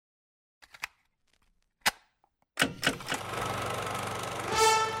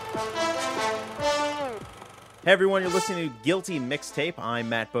Hey everyone, you're listening to Guilty Mixtape. I'm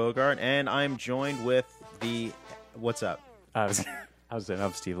Matt Bogart, and I'm joined with the... What's up? I was saying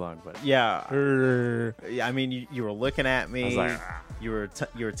I'm Steve Long, but Yeah. I mean, you were looking at me. I was like, you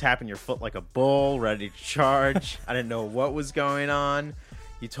were tapping your foot like a bull, ready to charge. I didn't know what was going on.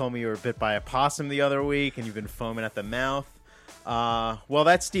 You told me you were bit by a possum the other week, and you've been foaming at the mouth. Well,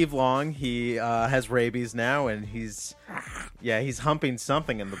 that's Steve Long. He has rabies now, and he's humping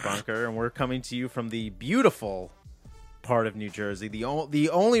something in the bunker. And we're coming to you from the beautiful part of New Jersey. The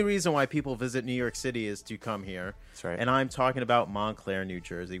only reason why people visit New York City is to come here. That's right. And I'm talking about Montclair, New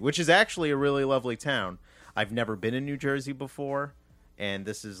Jersey, which is actually a really lovely town. I've never been in New Jersey before, and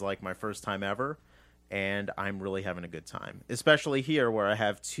this is like my first time ever. And I'm really having a good time, especially here where I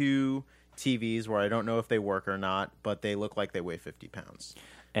have two TVs where I don't know if they work or not, but they look like they weigh 50 pounds.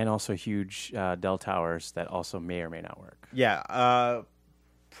 and also huge Dell towers that also may or may not work. Yeah,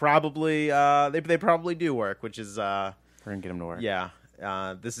 probably. They probably do work, which is We're gonna get them to work. yeah.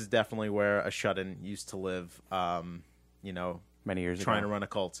 This is definitely where a shut-in used to live. Many years trying ago. to run a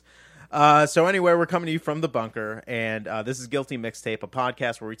cult. So anyway, we're coming to you from the bunker, and this is Guilty Mixtape, a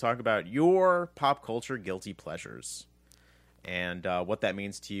podcast where we talk about your pop culture guilty pleasures and what that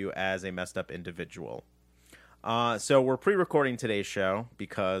means to you as a messed up individual. So we're pre-recording today's show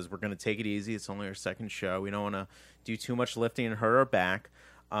because we're going to take it easy. It's only our second show. We don't want to do too much lifting and hurt our back.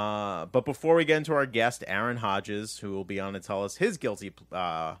 But before we get into our guest, Aaron Hodges, who will be on to tell us his guilty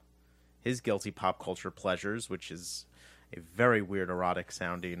pop culture pleasures, which is a very weird,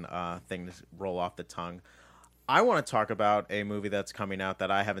 erotic-sounding thing to roll off the tongue. I want to talk about a movie that's coming out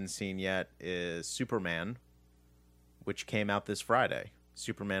that I haven't seen yet, is Superman, which came out this Friday.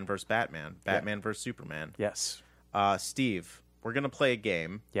 Superman vs. Batman. Batman vs. Superman. Yes. Steve, we're going to play a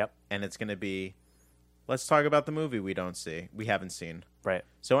game. Yep. And it's going to be, let's talk about the movie we haven't seen. Right.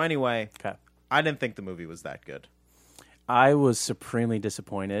 So anyway, Okay. I didn't think the movie was that good. I was supremely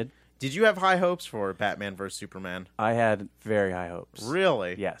disappointed. Did you have high hopes for Batman vs. Superman? I had very high hopes.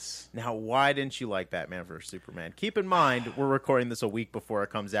 Really? Yes. Now, why didn't you like Batman vs. Superman? Keep in mind, we're recording this a week before it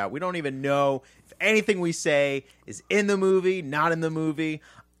comes out. We don't even know if anything we say is in the movie, not in the movie.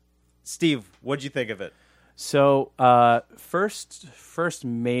 Steve, what'd you think of it? So, first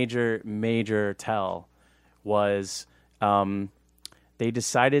major tell was they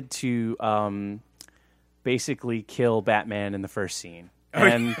decided to basically kill Batman in the first scene.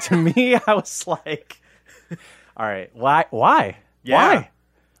 And to me, I was like, all right, why? Yeah. Why?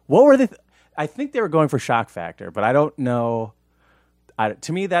 What were they? I think they were going for shock factor, but I don't know.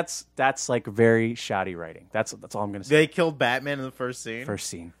 To me, that's like very shoddy writing. That's all I'm going to say. They killed Batman in the first scene? First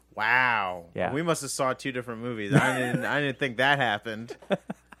scene. Wow. Yeah. We must have saw two different movies. I didn't think that happened.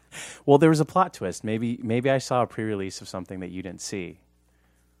 Well, there was a plot twist. Maybe I saw a pre-release of something that you didn't see.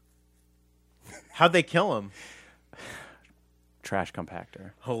 How'd they kill him? Trash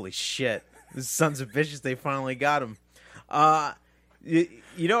compactor. Holy shit. The sons of bitches, they finally got him.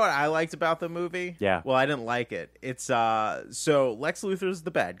 You know what I liked about the movie? Yeah. Well, I didn't like it. It's so Lex Luthor's the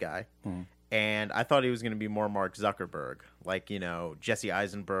bad guy. And I thought he was going to be more Mark Zuckerberg, like, Jesse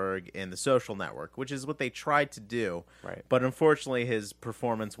Eisenberg in The Social Network, which is what they tried to do. Right. But unfortunately, his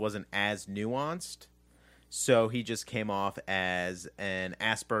performance wasn't as nuanced. So he just came off as an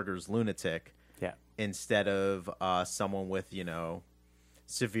Asperger's lunatic. Yeah. Instead of someone with,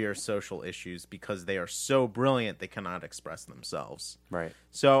 severe social issues, because they are so brilliant they cannot express themselves. Right.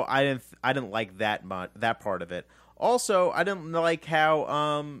 So I didn't like that part of it. Also, I didn't like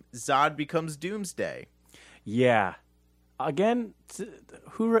how Zod becomes Doomsday. Yeah. Again,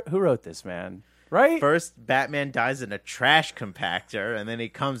 who wrote this, man? Right? First, Batman dies in a trash compactor, and then he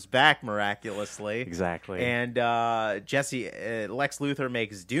comes back miraculously. Exactly. And Lex Luthor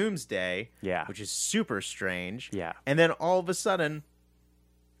makes Doomsday, Yeah. which is super strange. Yeah. And then all of a sudden,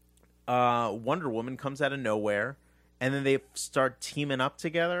 Wonder Woman comes out of nowhere, and then they start teaming up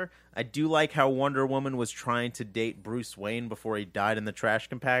together. I do like how Wonder Woman was trying to date Bruce Wayne before he died in the trash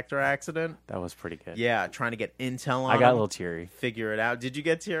compactor accident. That was pretty good. Yeah, trying to get intel on I got him, a little teary. figure it out. Did you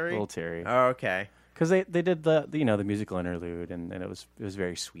get teary? A little teary. Oh, okay. Because they did the musical interlude, and it was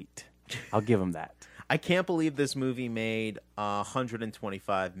very sweet. I'll give them that. I can't believe this movie made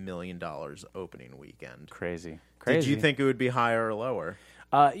 $125 million opening weekend. Crazy. Did you think it would be higher or lower?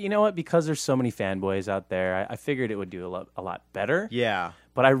 You know what? Because there's so many fanboys out there, I figured it would do a lot better. Yeah.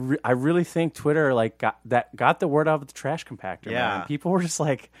 But I really think Twitter got the word out with the trash compactor. Yeah. Man. People were just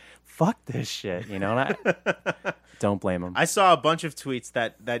like, "Fuck this shit," And I don't blame them. I saw a bunch of tweets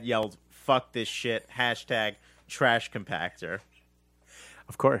that yelled "fuck this shit" #trash compactor.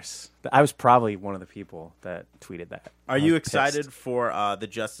 Of course. I was probably one of the people that tweeted that. Are you excited for the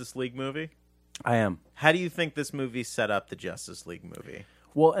Justice League movie? I am. How do you think this movie set up the Justice League movie?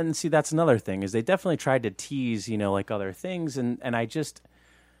 Well, and see, that's another thing, is they definitely tried to tease, like other things, and I just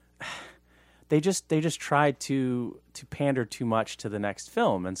they just tried to pander too much to the next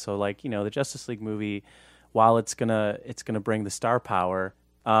film. And so, like, the Justice League movie, while it's gonna bring the star power,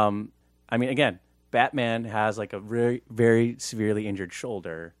 I mean, again, Batman has like a very, very severely injured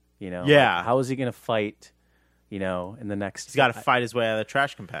shoulder, Yeah. Like, how is he gonna fight, in the next... He's got to fight his way out of the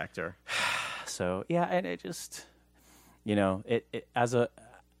trash compactor. So, yeah, and it just, it as a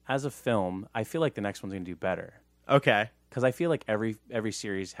film, I feel like the next one's gonna do better. Okay. Because I feel like every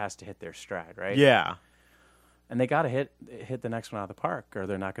series has to hit their stride, right? Yeah. And they got to hit the next one out of the park, or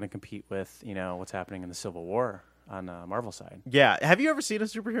they're not going to compete with, what's happening in the Civil War on Marvel side. Yeah. Have you ever seen a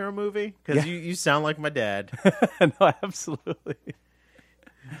superhero movie? Because you sound like my dad. No, absolutely.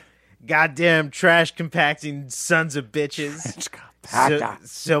 Goddamn trash compacting sons of bitches.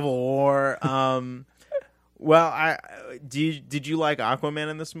 Civil War. Well, did you like Aquaman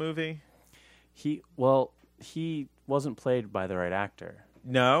in this movie? He wasn't played by the right actor.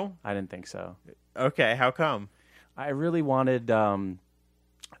 No? I didn't think so. Okay, how come? I really wanted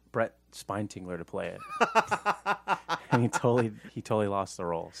Brett Spinetingler to play it. And he totally lost the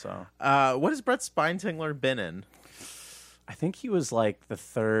role. So what has Brett Spinetingler been in? I think he was like the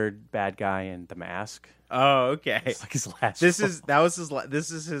third bad guy in The Mask. Oh, okay. It's like his last. This was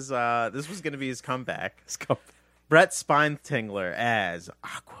going to be his comeback. Brett Spinetingler as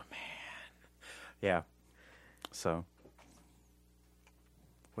Aquaman. Yeah. So,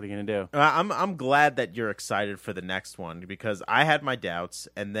 what are you gonna do? I'm glad that you're excited for the next one, because I had my doubts,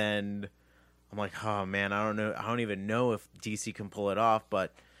 and then I'm like, oh man, I don't know. I don't even know if DC can pull it off,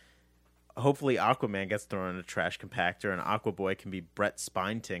 but hopefully Aquaman gets thrown in a trash compactor and Aquaboy can be Brett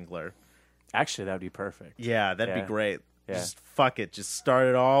Spinetingler. Actually, that would be perfect. Yeah, that'd be great. Yeah. Just fuck it. Just start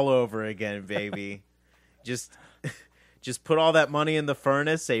it all over again, baby. Just put all that money in the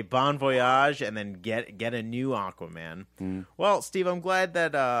furnace, say bon voyage, and then get a new Aquaman. Mm. Well, Steve, I'm glad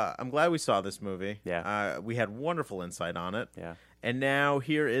we saw this movie. Yeah. We had wonderful insight on it. Yeah. And now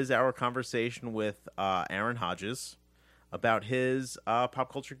here is our conversation with Aaron Hodges about his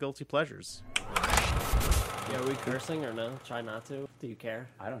pop culture guilty pleasures. Yeah, are we cursing or no? Try not to. Do you care?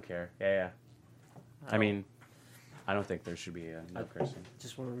 I don't care. Yeah. I mean, I don't think there should be no cursing.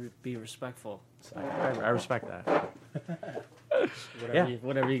 Just want to be respectful. So I respect that.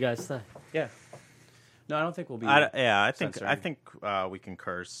 Whatever you guys say. Yeah. No, I don't think we'll be. I think we can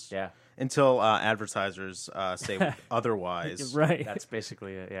curse. Yeah. Until advertisers say otherwise. Right. That's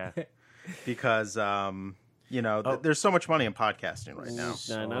basically it. Yeah. Because there's so much money in podcasting right now.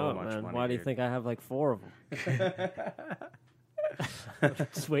 I know, man. Why do you think I have like 4 of them?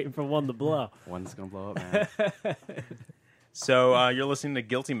 Just waiting for one to blow. One's gonna blow up, man. So you're listening to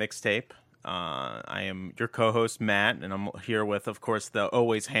Guilty Mixtape. I am your co-host, Matt, and I'm here with, of course, the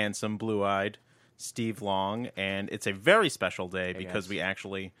always handsome, blue-eyed Steve Long. And it's a very special day because we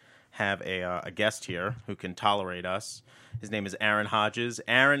actually have a guest here who can tolerate us. His name is Aaron Hodges.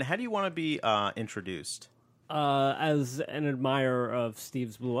 Aaron, how do you want to be introduced? As an admirer of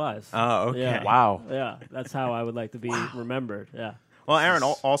Steve's blue eyes. Oh, okay. Yeah. Wow. Yeah, that's how I would like to be remembered. Yeah. Well, Aaron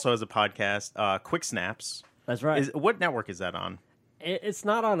also has a podcast, Quick Snaps. That's right. What network is that on? It's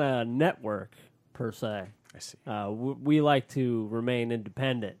not on a network, per se. I see. We like to remain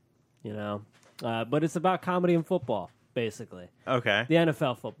independent, but it's about comedy and football, basically. Okay. The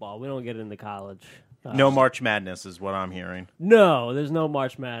NFL football. We don't get into college. No March Madness is what I'm hearing. No, there's no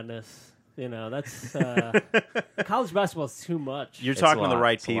March Madness. That's college basketball is too much. You're talking to the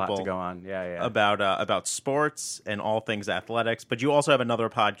right people. A lot to go on. Yeah. About sports and all things athletics, but you also have another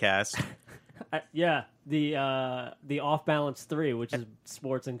podcast. The Off Balance 3, which is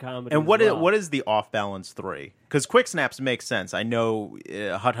sports and comedy. And what is the Off Balance 3? Because Quick Snaps makes sense. I know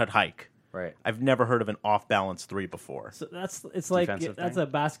Hut Hike. Right. I've never heard of an Off Balance 3 before. So that's a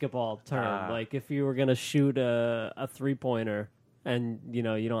basketball term. Like if you were gonna shoot a 3-pointer and you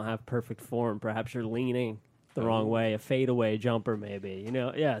don't have perfect form, perhaps you're leaning the wrong way, a fadeaway jumper maybe.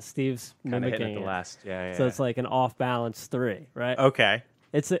 Steve's Kinda mimicking hitting at the last. Yeah. So it's like an Off Balance 3, right? Okay.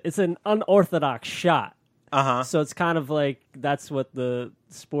 It's an unorthodox shot. Uh-huh. So it's kind of like that's what the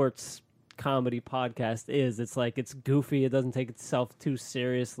sports comedy podcast is. It's like it's goofy. It doesn't take itself too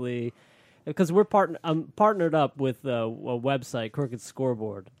seriously. Because I'm partnered up with a website,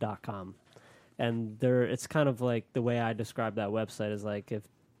 crookedscoreboard.com. And it's kind of like the way I describe that website is like if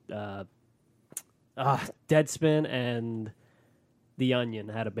Deadspin and The Onion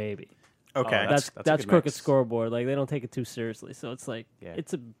had a baby. Okay. that's a That's good Crooked mix. Scoreboard. Like they don't take it too seriously. So it's like Yeah.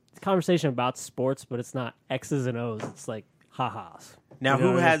 it's a conversation about sports, but it's not X's and O's. It's like ha-has. Now, You know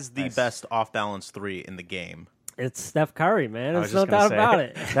who what I mean? has the best off-balance three in the game? It's Steph Curry, man. I There's was no just gonna doubt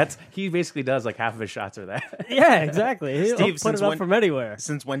say, about it. He basically does like half of his shots are that. Yeah, exactly. He'll Steve, put since it up when- from anywhere.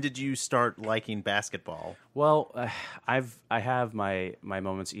 Since when did you start liking basketball? Well, I have my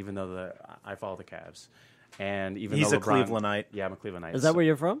moments, even though I follow the Cavs, and even He's though a LeBron, Clevelandite. Yeah, I'm a Clevelandite. Is that where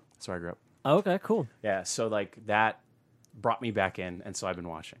you're from? That's where I grew up. Oh, okay, cool. Yeah, so like that brought me back in, and so I've been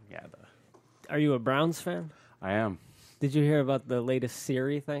watching. Yeah, Are you a Browns fan? I am. Did you hear about the latest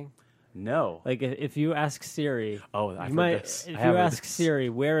Siri thing? No. Like, if you ask Siri, Oh, I've you heard might. this. If I you have heard ask this. Siri,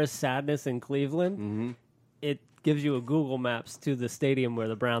 where is Sadness in Cleveland? It gives you a Google Maps to the stadium where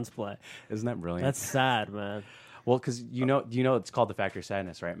the Browns play. Isn't that brilliant? That's sad, man. well, because you know it's called the Factory of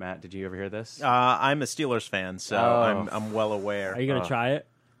Sadness, right, Matt? Did you ever hear this? I'm a Steelers fan, so Oh. I'm well aware. Are you gonna try it?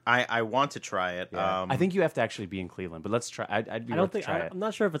 I want to try it. Yeah. I think you have to actually be in Cleveland, but let's try. I'd be I worth don't think. to try it. I'm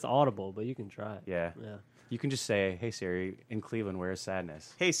not sure if it's audible, but you can try it. Yeah. Yeah. You can just say, "Hey Siri, in Cleveland, where is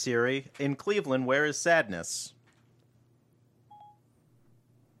Sadness?" Hey Siri, in Cleveland, where is Sadness?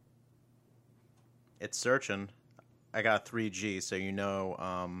 It's searching. I got 3G, so you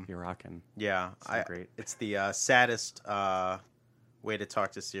know. You're rocking. Yeah, great. It's the saddest way to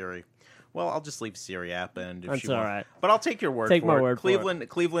talk to Siri. Well, I'll just leave Siri app and if That's she all wants. right. But I'll take your word Take for my it. word for it.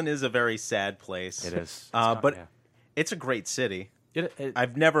 Cleveland is a very sad place. It is. But yeah. it's a great city. It-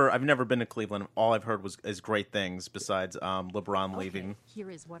 I've never been to Cleveland. All I've heard is great things besides LeBron leaving.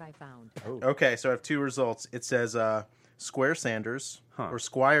 Here is what I found. Okay, so I have two results. It says Square Sanders or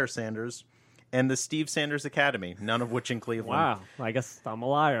Squire Sanders and the Steve Sanders Academy, none of which in Cleveland. Wow. I guess I'm a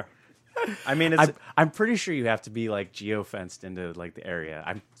liar. I mean, it's I'm pretty sure you have to be like geo-fenced into like the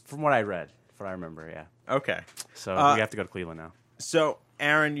area. From what I read, from what I remember, yeah. okay. So we have to go to Cleveland now. So,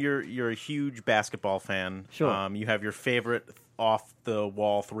 Aaron, you're a huge basketball fan. Sure. You have your favorite off the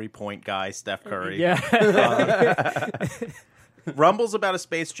wall 3-point guy, Steph Curry. Yeah. Rumbles about a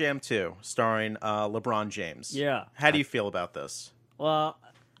Space Jam 2 starring LeBron James. Yeah. How do you feel about this? Well,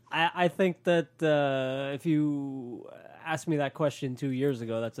 I think that if you asked me that question 2 years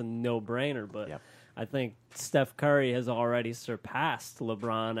ago, that's a no-brainer. But Yep. I think Steph Curry has already surpassed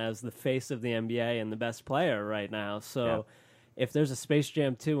LeBron as the face of the NBA and the best player right now. So if there's a Space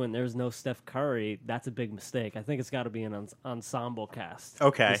Jam 2 and there's no Steph Curry, that's a big mistake. I think it's got to be an ensemble cast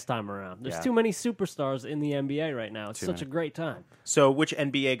Okay. this time around. There's Yeah. too many superstars in the NBA right now. It's such a great time. So, which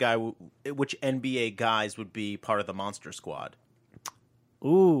NBA guys would be part of the Monster Squad?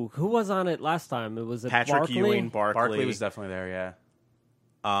 Ooh, who was on it last time? It was Patrick Barkley? Ewing, Barkley was definitely there, yeah.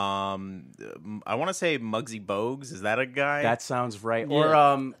 I want to say Muggsy Bogues. Is that a guy? That sounds right. Yeah.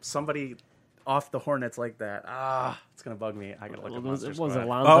 Or somebody off the Hornets like that. It's going to bug me. I got to look at Monster Was Squad. it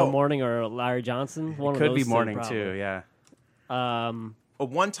Alonzo Mourning or Larry Johnson? One of Could those be two, Morning, probably. too, yeah.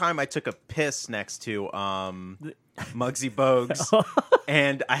 One time I took a piss next to Muggsy Bogues,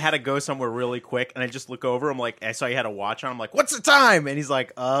 and I had to go somewhere really quick, and I just look over. I'm like, I saw he had a watch on. I'm like, what's the time? And he's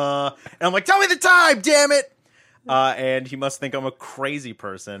like, and I'm like, tell me the time, damn it. And he must think I'm a crazy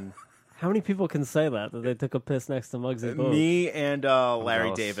person. How many people can say that they took a piss next to Muggsy Bogues? Me and Larry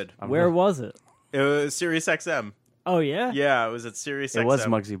jealous. David. Where was it? It was Sirius XM. Oh yeah, Yeah, it was at Sirius XM. It was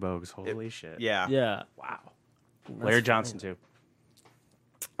Muggsy Bogues. Holy shit. Yeah. yeah. Wow. Larry Johnson, too.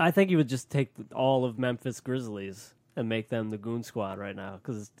 I think you would just take all of Memphis Grizzlies and make them the Goon Squad right now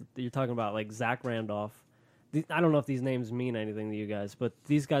because you're talking about like Zach Randolph. I don't know if these names mean anything to you guys, but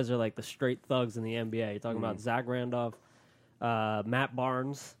these guys are like the straight thugs in the NBA. You're talking about Zach Randolph, Matt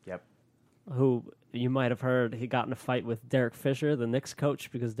Barnes, Yep. who you might have heard he got in a fight with Derek Fisher, the Knicks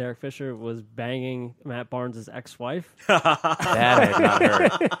coach, because Derek Fisher was banging Matt Barnes' ex-wife. That I had not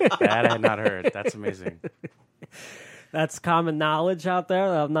heard. That I had not heard. That's amazing. That's common knowledge out there.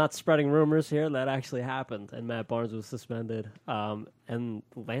 I'm not spreading rumors here. That actually happened, and Matt Barnes was suspended. And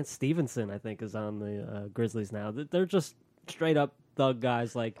Lance Stevenson, I think, is on the Grizzlies now. They're just straight up thug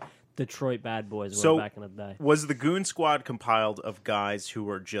guys like Detroit bad boys were So back in the day. was the Goon Squad compiled of guys who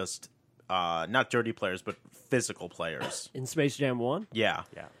were just not dirty players, but physical players? In Space Jam 1? Yeah.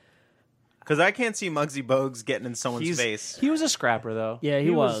 Yeah. Because I can't see Muggsy Bogues getting in someone's face. He was a scrapper, though. Yeah,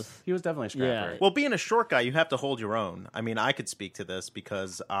 he was. He was definitely a scrapper. Yeah. Well, being a short guy, you have to hold your own. I mean, I could speak to this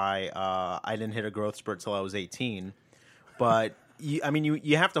because I didn't hit a growth spurt till I was 18. But you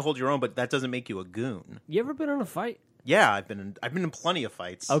have to hold your own, but that doesn't make you a goon. You ever been in a fight? Yeah, I've been in plenty of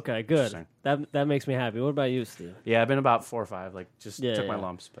fights. Okay, good. Interesting. That makes me happy. What about you, Steve? Yeah, I've been about 4 or 5. Like, just Yeah, took my yeah.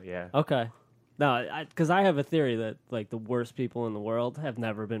 lumps, but yeah. Okay. No, because I have a theory that like the worst people in the world have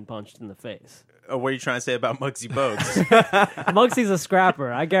never been punched in the face. What are you trying to say about Muggsy Bogues? Muggsy's a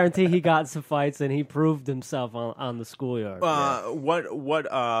scrapper. I guarantee he got some fights and he proved himself on the schoolyard. What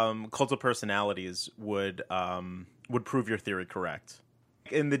cult of personalities would prove your theory correct?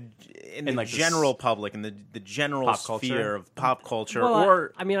 In the like general public, in the general pop sphere culture? of pop culture, Well,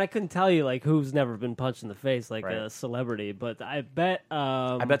 or I mean, I couldn't tell you like who's never been punched in the face, like Right. a celebrity, but I bet.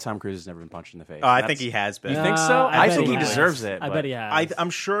 I bet Tom Cruise has never been punched in the face. I think he has been. You think so? I I bet think he he has. deserves it. I but bet he has.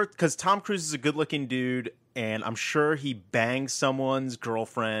 I'm sure because Tom Cruise is a good-looking dude, and I'm sure he banged someone's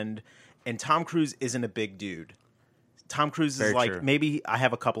girlfriend. And Tom Cruise isn't a big dude. Tom Cruise is Very like true. maybe I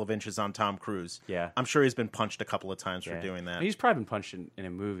have a couple of inches on Tom Cruise. Yeah. I'm sure he's been punched a couple of times for Yeah. doing that. He's probably been punched in a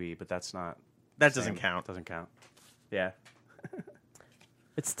movie, but that's not. That the doesn't same. count. Doesn't count. Yeah.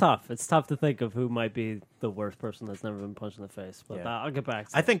 It's tough. It's tough to think of who might be the worst person that's never been punched in the face. But Yeah. I'll get back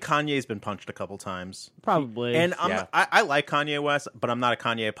to I it. think Kanye's been punched a couple times. Probably. And Yeah. I like Kanye West, but I'm not a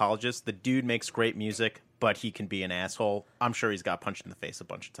Kanye apologist. The dude makes great music, but he can be an asshole. I'm sure he's got punched in the face a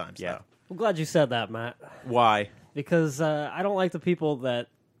bunch of times, Yeah. though. I'm glad you said that, Matt, Why? because I don't like the people that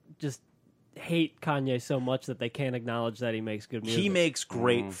just hate Kanye so much that they can't acknowledge that he makes good music. He makes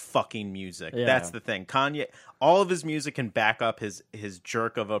great fucking music. Yeah. That's the thing. Kanye, all of his music can back up his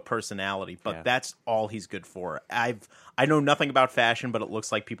jerk of a personality, but Yeah. that's all he's good for. I know nothing about fashion, but it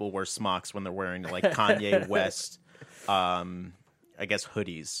looks like people wear smocks when they're wearing like Kanye West, I guess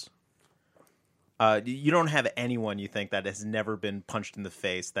hoodies. You don't have anyone you think that has never been punched in the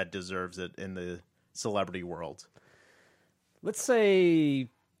face that deserves it in the celebrity world. Let's say,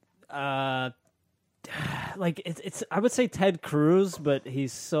 like it's. I would say Ted Cruz, but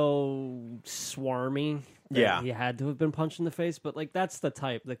he's so swarmy. that Yeah. he had to have been punched in the face. But like that's the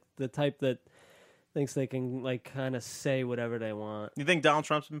type, the type that thinks they can like kind of say whatever they want. You think Donald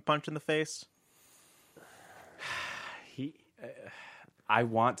Trump's been punched in the face? He. I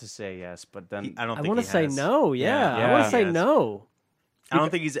want to say yes, but then I don't I think want to he say has. no. Yeah, Yeah, I want he to say has. no. I don't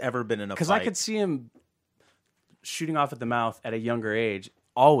think he's ever been in a fight. because I could see him shooting off at the mouth at a younger age,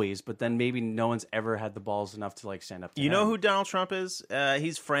 always, but then maybe no one's ever had the balls enough to like stand up to You him. know who Donald Trump is?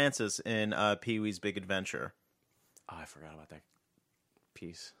 He's Francis in Pee-wee's Big Adventure. Oh, I forgot about that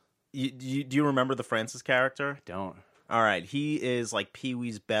piece. Do you remember the Francis character? Don't. All right, he is like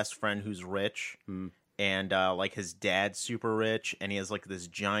Pee-wee's best friend who's rich, and like his dad's super rich, and he has like this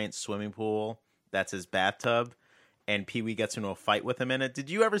giant swimming pool that's his bathtub, and Pee-wee gets into a fight with him in it. Did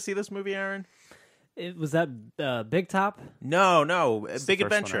you ever see this movie, Aaron? It was that Big Top. No, It's the Big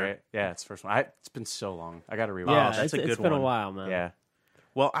first one, Adventure. right? Yeah, it's the first one. It's been so long. I got to rewatch. Yeah, that's a it's good been a one. while, man. Yeah.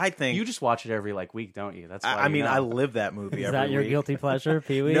 Well, I think You just watch it every like week, don't you? That's why I mean, you know. I live that movie Is every that your week. guilty pleasure,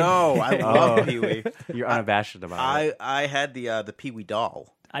 Pee Wee? No, I love Pee-wee. You're unabashed about it. I had the Pee-wee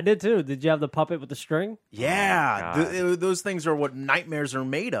doll. I did too. Did you have the puppet with the string? Yeah, God. those things are what nightmares are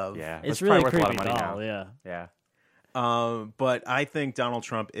made of. Yeah, It's that's really a probably worth creepy a lot of doll. money now. Yeah. Yeah. But I think Donald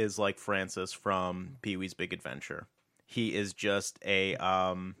Trump is like Francis from Pee-wee's Big Adventure. He is just a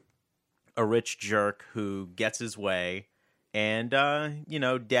rich jerk who gets his way, and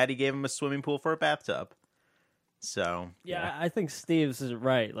Daddy gave him a swimming pool for a bathtub. So Yeah, I think Steve's is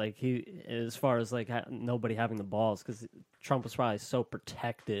right. Like he, as far as like nobody having the balls, because Trump was probably so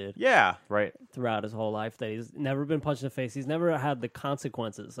protected yeah, Right. throughout his whole life that he's never been punched in the face. He's never had the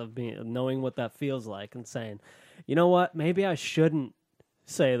consequences of knowing what that feels like and saying, you know what, maybe I shouldn't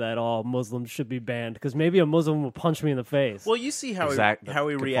say that all Muslims should be banned because maybe a Muslim will punch me in the face. Well, you see how Exact- he good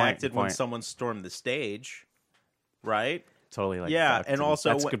point, reacted good when point. someone stormed the stage, right? Totally. Like Yeah, that. and also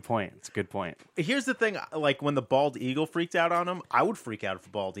that's a when- good point. It's a good point. Here's the thing: like when the bald eagle freaked out on him, I would freak out if a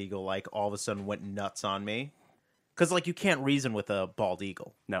bald eagle like all of a sudden went nuts on me, because like you can't reason with a bald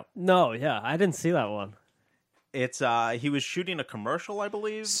eagle. No. No, yeah, I didn't see that one. It's he was shooting a commercial, I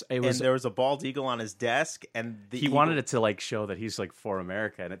believe, It was- and there was a bald eagle on his desk, and He wanted it to like show that he's like for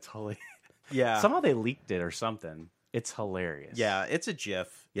America, and it totally. Yeah, Somehow they leaked it or something. It's hilarious. yeah, it's a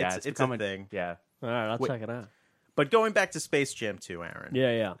GIF. Yeah. it's a becoming- thing. Yeah. All right, I'll Wait. check it out. But going back to Space Jam 2, Aaron,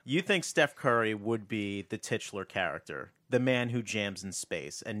 Yeah. you think Steph Curry would be the titular character, the man who jams in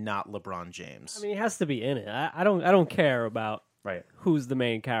space, and not LeBron James? I mean, he has to be in it. I don't care about Right. who's the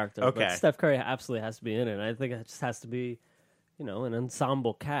main character. Okay. But Steph Curry absolutely has to be in it. And I think it just has to be, an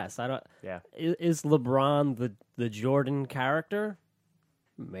ensemble cast. I don't. Yeah. Is LeBron the Jordan character?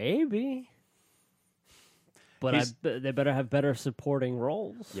 Maybe. But they better have better supporting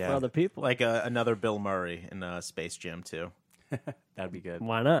roles Yeah. for other people. like another Bill Murray in Space Jam 2. That'd be good.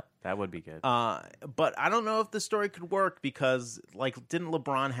 Why not? That would be good. But I don't know if the story could work because, like, didn't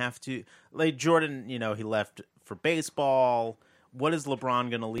LeBron have to, like, Jordan, he left for baseball. what is LeBron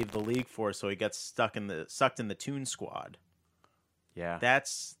going to leave the league for? So he gets sucked in the Toon Squad. Yeah.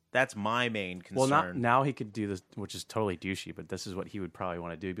 That's my main concern. Well, now he could do this, which is totally douchey, but this is what he would probably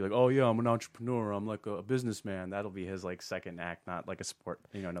want to do. He'd be like, oh, yeah, I'm an entrepreneur. I'm like a businessman. That'll be his like second act, not like a sport,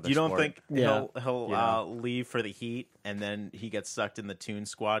 another You don't sport. think Yeah. he'll leave for the Heat and then he gets sucked in the Toon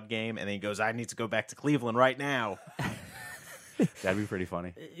Squad game and then he goes, I need to go back to Cleveland right now. That'd be pretty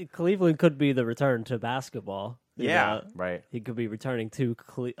funny. Cleveland could be the return to basketball. Yeah. Right. He could be returning to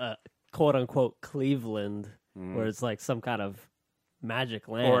quote unquote Cleveland, where it's like some kind of magic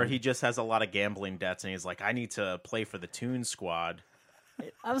land. Or he just has a lot of gambling debts and he's like, I need to play for the Toon Squad.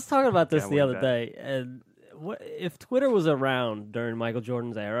 I was talking about this the Gambling other day, and if Twitter was around during Michael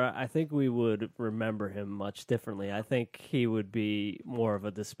Jordan's era, I think we would remember him much differently. I think he would be more of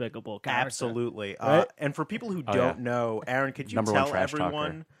a despicable character. Absolutely. Right? And for people who Oh, don't yeah. know, Aaron, could you Number one tell trash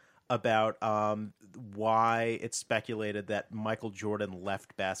everyone about why it's speculated that Michael Jordan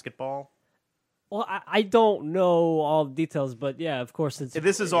left basketball? Well, I don't know all the details, but yeah, of course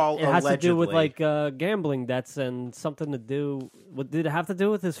This is all It has to do with allegedly. like gambling debts and something to do. What did it have to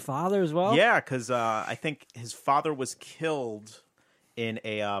do with his father as well? Yeah, because I think his father was killed in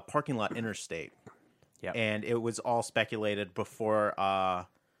a parking lot interstate. Yep. And it was all speculated before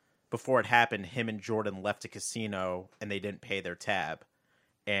it happened. Him and Jordan left a casino and they didn't pay their tab,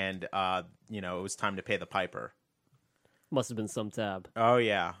 and it was time to pay the piper. Must have been some tab. Oh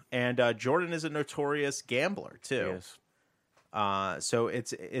yeah, and Jordan is a notorious gambler too. Yes. So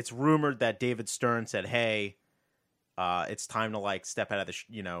it's rumored that David Stern said, "Hey, it's time to like step out of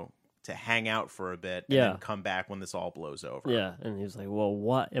the to hang out for a bit and then come back when this all blows over." Yeah, and he was like, "Well,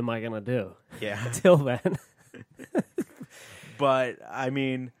 what am I gonna do?" Yeah. Till then. But I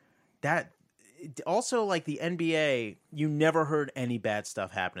mean, that also like the NBA, you never heard any bad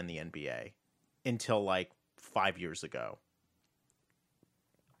stuff happen in the NBA until like 5 years ago.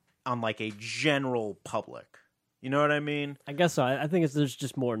 On like a general public. You know what I mean? I guess so. I think there's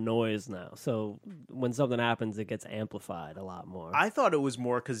just more noise now. So when something happens, it gets amplified a lot more. I thought it was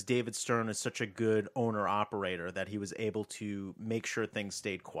more because David Stern is such a good owner-operator that he was able to make sure things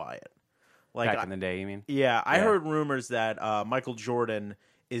stayed quiet. Like Back in the day, you mean? Yeah, I Yeah. heard rumors that Michael Jordan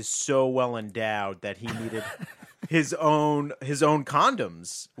is so well endowed that he needed his own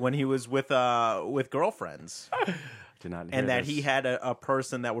condoms when he was with girlfriends. Did not hear And that this. he had a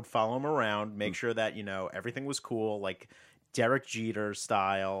person that would follow him around, make sure that everything was cool, like Derek Jeter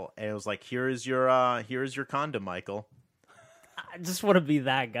style. And it was like, here's your condom, Michael. I just want to be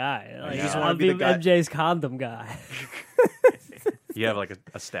that guy. Like, You just I'll wanna be the guy- MJ's condom guy. You have like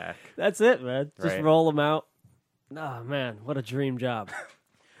a stack. That's it, man. Just Right. roll them out. Oh man, what a dream job.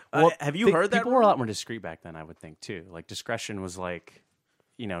 Have you heard that? People were a lot more discreet back then, I would think, too. Like, discretion was like,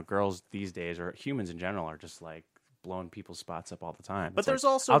 girls these days, or humans in general, are just like blowing people's spots up all the time. But It's there's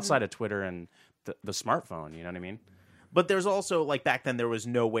like, also- outside of Twitter and the smartphone, you know what I mean? But there's also like back then there was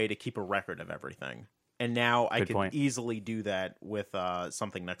no way to keep a record of everything, and now I Good could point. easily do that with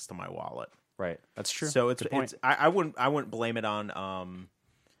something next to my wallet. Right. That's true. So Good point. I wouldn't blame it on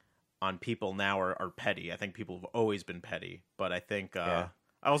people now are petty. I think people have always been petty, but I think Yeah.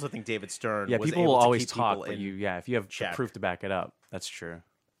 I also think David Stern. Yeah, was people able will to always keep talk, people but in if you have check. proof to back it up, that's true.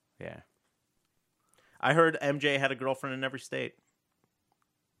 Yeah. I heard MJ had a girlfriend in every state.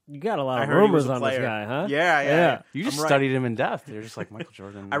 You got a lot I of heard he was rumors a on this player. guy, huh? Yeah. You just I'm right. studied him in depth. You're just like Michael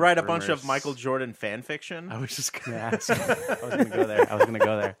Jordan. I write a bunch of rumors. Michael Jordan fan fiction. I was just going to ask. I was going to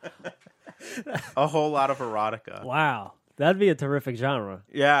go there. A whole lot of erotica. Wow, that'd be a terrific genre.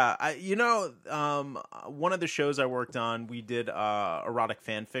 Yeah, one of the shows I worked on, we did erotic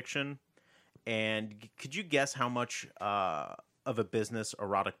fan fiction, and could you guess how much of a business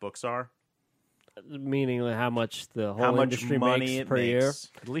erotic books are? Meaning like how much the whole How much industry money makes it per year. makes?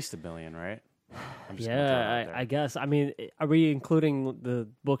 At least $1 billion, right? I'm just gonna throw it Yeah, out there. I guess. I mean, are we including the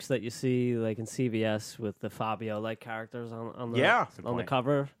books that you see like in CVS with the Fabio like characters on the Yeah. Good on the point.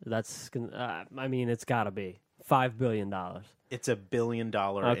 cover? That's I mean, it's got to be $5 billion. It's $1 billion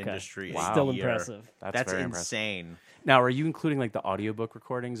Okay, industry. Wow. Still a year. impressive. That's very impressive. insane. Now, are you including like the audiobook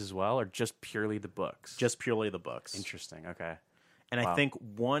recordings as well, or just purely the books? Just purely the books. Interesting. Okay. And I Wow. think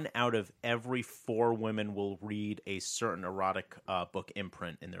 1 out of every 4 women will read a certain erotic book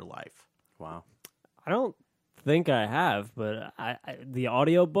imprint in their life. Wow. I don't think I have, but the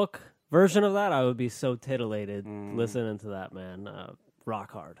audiobook version of that, I would be so titillated listening to that, man.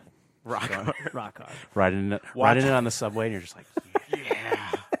 Rock hard. Rock. Rock hard. Riding it on the subway, and you're just like,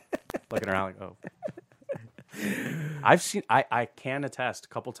 yeah. Looking around like, oh. I've seen. I can attest a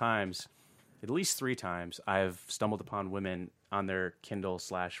couple times, at least 3 times, I've stumbled upon women on their Kindle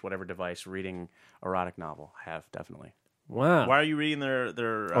 / whatever device reading erotic novel. I have, definitely. Wow. Why are you reading their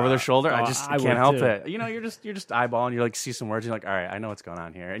over their shoulder? I I can't help would, too. it. You know, you're just eyeballing. You like see some words. You're like, all right, I know what's going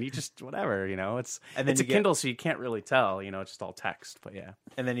on here, and you just whatever. You know, it's And then it's a you get- Kindle, so you can't really tell. You know, it's just all text. But yeah,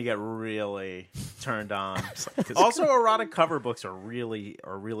 And then you get really turned on. Also, erotic cover books are really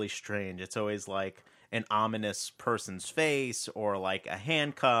strange. It's always like an ominous person's face, or like a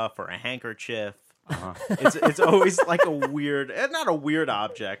handcuff or a handkerchief. It's always like a weird, not a weird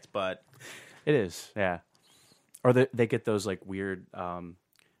object, but it is. Yeah, or they get those like weird.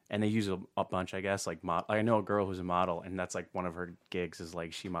 And they use a bunch, I guess. Like, I know a girl who's a model, and that's like one of her gigs is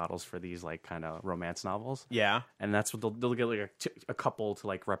like she models for these like kind of romance novels. yeah. And that's what they'll get like a couple to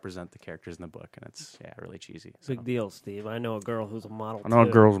like represent the characters in the book, and it's really cheesy. So. Big deal, Steve. I know a girl who's a model. I know too.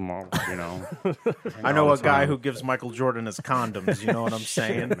 a girl's a model, you know. I know a guy who gives Michael Jordan his condoms. You know what I'm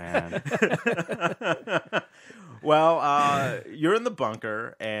saying? Man. Well, you're in the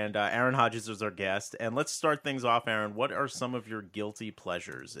bunker, and Aaron Hodges is our guest. And let's start things off, Aaron. What are some of your guilty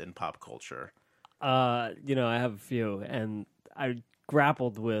pleasures in pop culture? I have a few, and I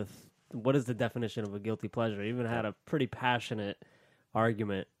grappled with what is the definition of a guilty pleasure. I even had a pretty passionate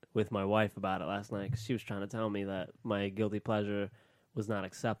argument with my wife about it last night because she was trying to tell me that my guilty pleasure was not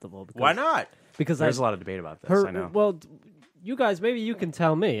acceptable. Because, Why not? Because There's a lot of debate about this, I know. Well, you guys, maybe you can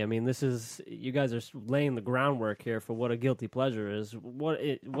tell me. I mean, you guys are laying the groundwork here for what a guilty pleasure is. What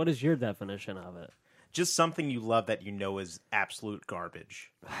is your definition of it? Just something you love that you know is absolute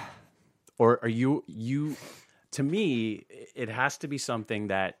garbage. Or are you to me, it has to be something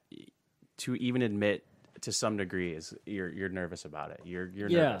that to even admit to some degree is you're nervous about it. You're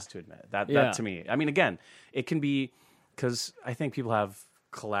nervous to admit that to me. I mean, again, it can be because I think people have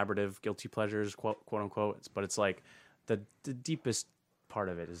collaborative guilty pleasures, quote unquote, but it's like the deepest part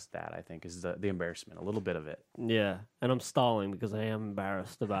of it is that I think is the embarrassment, a little bit of it. Yeah, and I'm stalling because I am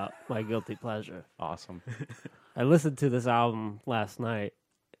embarrassed about my guilty pleasure. Awesome. I listened to this album last night,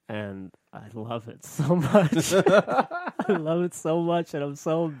 and I love it so much. I love it so much, and I'm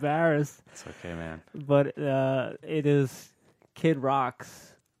so embarrassed. It's okay, man. But it is Kid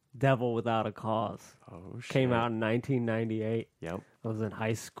Rock's "Devil Without a Cause." Oh, shit. Came out in 1998. Yep. I was in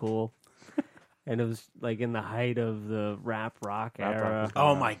high school. And it was like in the height of the rap rock era.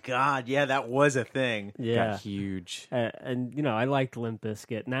 Oh my God! Yeah, that was a thing. Yeah, Got huge. and you know, I liked Limp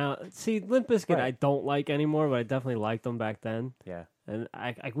Bizkit. Now, see, Limp Bizkit I don't like anymore, but I definitely liked them back then. Yeah. And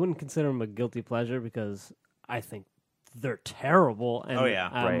I wouldn't consider them a guilty pleasure because I think they're terrible, and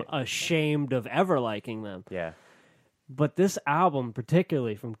I'm ashamed of ever liking them. Yeah. But this album,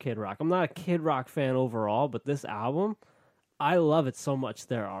 particularly from Kid Rock, I'm not a Kid Rock fan overall, but this album, I love it so much.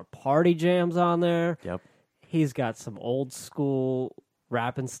 There are party jams on there. Yep. He's got some old school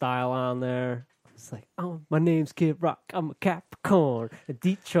rapping style on there. It's like, oh, my name's Kid Rock. I'm a Capricorn in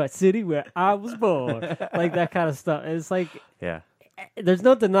Detroit City where I was born. Like that kind of stuff. And it's like, Yeah. there's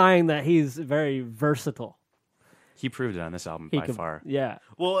no denying that he's very versatile. He proved it on this album by far. Yeah.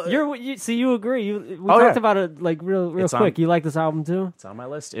 Well, you agree. We talked about it like real It's quick. on- You like this album too? It's on my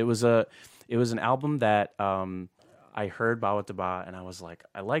list. It was an album that I heard Ba With Ba, and I was like,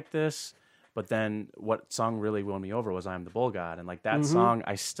 I like this. But then what song really won me over was I'm the Bull God. And like that song,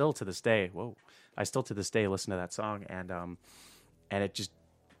 I still to this day listen to that song, and it just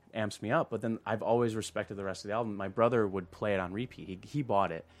amps me up. But then I've always respected the rest of the album. My brother would play it on repeat. He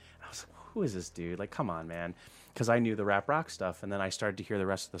bought it. And I was like, who is this dude? Like, come on, man. Because I knew the rap rock stuff, and then I started to hear the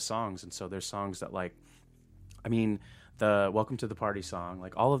rest of the songs. And so there's songs that like, I mean, the Welcome to the Party song,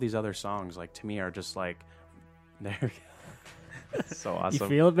 like all of these other songs, like to me are just like, there. So awesome. You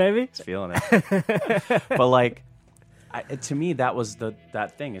feel it, baby? He's feeling it. But like, to me, that was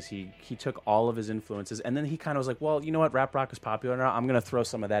that thing is he took all of his influences, and then he kind of was like, well, you know what, rap rock is popular now. I'm gonna throw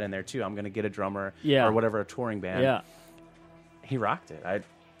some of that in there too. I'm gonna get a drummer, or whatever, a touring band. Yeah. He rocked it.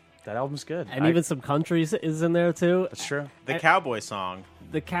 That album's good, And even some country is in there too. That's true. the cowboy song.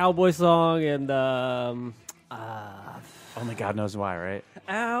 The cowboy song and Only God knows why, right?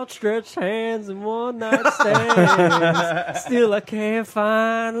 outstretched hands and one night stands. Still I can't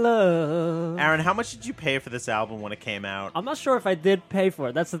find love. Aaron, how much did you pay for this album when it came out? I'm not sure if I did pay for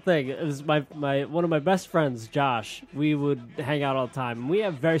it. That's the thing. It was my one of my best friends, Josh. We would hang out all the time. We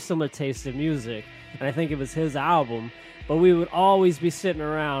have very similar taste in music, and I think it was his album. But we would always be sitting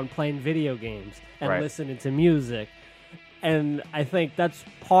around playing video games and listening to music. And I think that's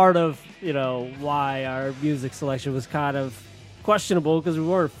part of, why our music selection was kind of questionable because we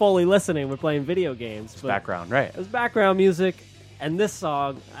weren't fully listening. We're playing video games. It's background, right? It was background music. And this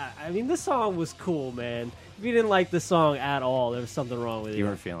song, this song was cool, man. If you didn't like this song at all, there was something wrong with You you.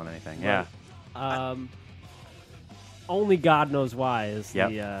 weren't feeling anything, yeah. Only God Knows Why is Yep,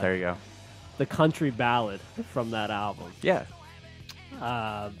 there you go. the country ballad from that album. Yeah.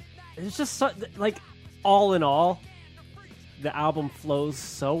 It's just like, all in all, the album flows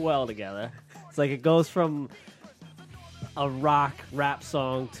so well together. It's like it goes from a rock rap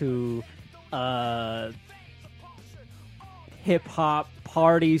song to a hip hop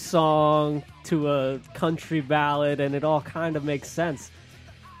party song to a country ballad, and it all kind of makes sense.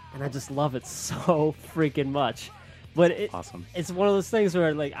 And I just love it so freaking much. But Awesome. It's one of those things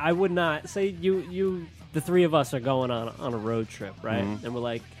where, like, I would not say you the three of us are going on a road trip, right? Mm-hmm. And we're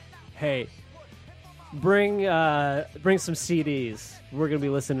like, hey, bring some CDs. We're gonna be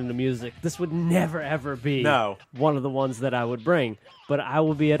listening to music. This would never ever be one of the ones that I would bring. But I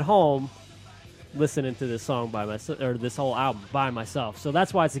will be at home listening to this song by myself, or this whole album by myself. So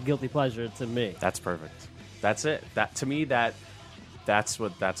that's why it's a guilty pleasure to me. That's perfect. That's it. That to me, that's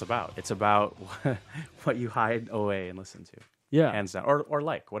what that's about. It's about what you hide away and listen to. Yeah, hands down, or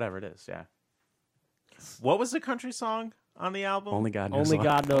like whatever it is. Yeah. What was the country song on the album? Only God knows. Only why.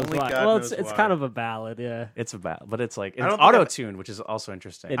 God knows Only why. God well, knows it's why. kind of a ballad, yeah. It's a ballad, but it's like it's I don't think auto-tuned, which is also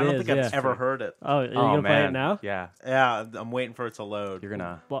interesting. It I don't is, think I've yeah. ever heard it. Oh, are you gonna play it now? Yeah. Yeah, I'm waiting for it to load. You're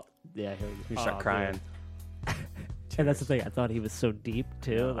gonna Well, yeah. Here we go. start crying. And that's the thing. I thought he was so deep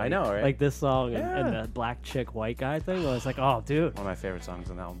too. I know, right? Like this song and Yeah. the black chick, white guy thing. I was like, oh, dude, One of my favorite songs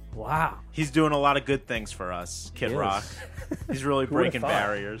on the album. wow. He's doing a lot of good things for us, Kid He Rock. is. He's really Who would've breaking thought?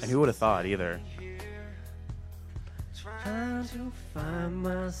 barriers. And who would have thought either? Trying to find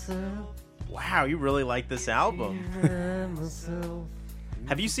myself, Wow, you really like this album. myself.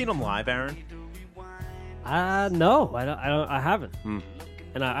 Have you seen him live, Aaron? No, I haven't,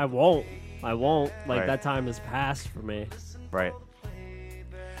 and I won't. I won't. Like Right. that time has passed for me. Right.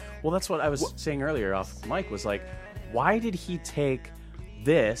 Well, that's what I was saying earlier off mic was like, why did he take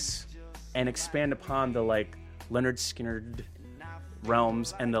this and expand upon the like Leonard Skinner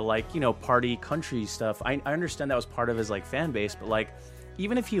realms and the like, party country stuff? I understand that was part of his like fan base, but like,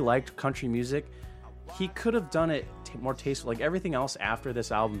 even if he liked country music, he could have done it more tasteful. Like everything else after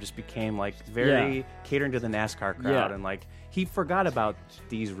this album just became like very catering to the NASCAR crowd, Yeah. and like he forgot about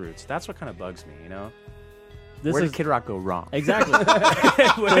these roots. That's what kind of bugs me, This Where is did Kid Rock go wrong? exactly.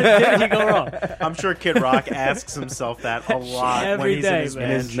 Where did he go wrong? I'm sure Kid Rock asks himself that a lot when Every he's day, in his man.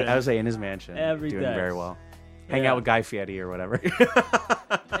 mansion. I would say in his mansion, Every doing day. very well. Hang Yeah. out with Guy Fieri or whatever.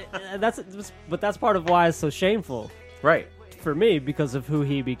 And that's part of why it's so shameful Right. for me because of who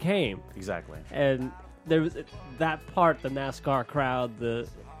he became. Exactly. And there was that part, the NASCAR crowd, the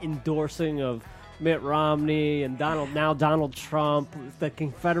endorsing of Mitt Romney and Donald Trump, the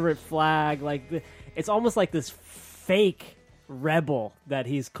Confederate flag, like it's almost like this fake rebel that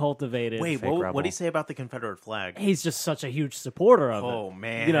he's cultivated. Wait, Fake what rebel. did he say about the Confederate flag? He's just such a huge supporter of it. Oh,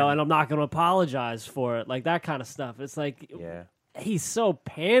 man. And I'm not going to apologize for it, like that kind of stuff. It's like Yeah. he's so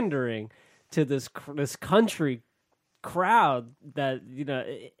pandering to this country crowd that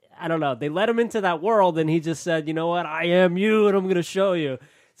I don't know. They let him into that world, and he just said, "You know what? I am you, and I'm going to show you."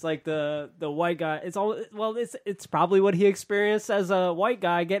 It's like the white guy. It's probably what he experienced as a white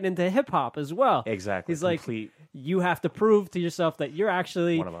guy getting into hip hop as well. Exactly. He's like, Complete you have to prove to yourself that you're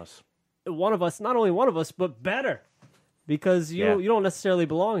actually one of us. not only one of us, but better, because you don't necessarily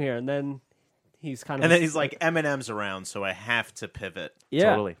belong here. And then he's kind of And then he's like, Eminem's around, so I have to pivot.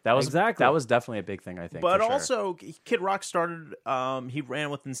 yeah, Totally. That was exactly. That was definitely a big thing, I think. But for sure. also, Kid Rock started, he ran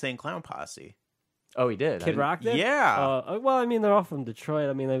with Insane Clown Posse. Oh, he did. Kid Rock did. Yeah. Well, I mean, they're all from Detroit.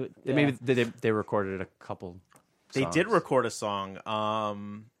 I mean, Maybe they recorded a couple. They songs. did record a song.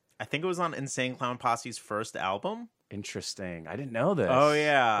 I think it was on Insane Clown Posse's first album. Interesting. I didn't know this. Oh,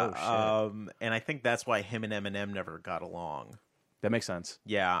 yeah. Oh, shit. And I think that's why him and Eminem never got along. That makes sense.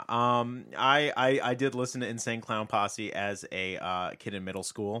 Yeah. I did listen to Insane Clown Posse as a kid in middle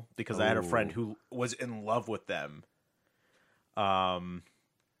school because I had a friend who was in love with them. Aaron,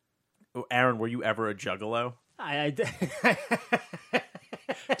 were you ever a juggalo? Do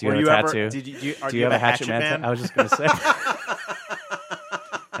you Were have you a ever- tattoo? do you Do you have a Hatchet Man? I was just going to say.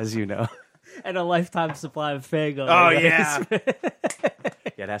 As you know. and a lifetime supply of Faygo. Oh, yeah.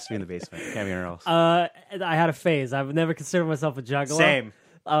 Yeah, it has to be in the basement. It can't be anywhere else. And I had a phase. I've never considered myself a juggler. Same.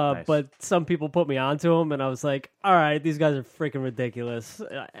 Nice. But some people put me onto them, and I was like, all right, these guys are freaking ridiculous.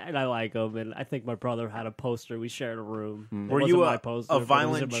 And I like them. And I think my brother had a poster. We shared a room. It Were wasn't you my a poster, but it was in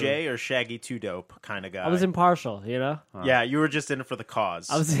Violent my J or Shaggy 2 Dope kind of guy? room. I was impartial, you know? Yeah, you were just in it for the cause.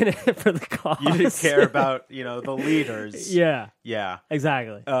 I was in it for the cause. You didn't care about, the leaders. Yeah, Yeah.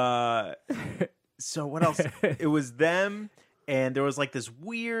 exactly. So what else? It was them, and there was like this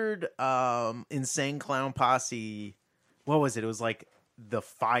weird Insane Clown Posse. What was it? It was like the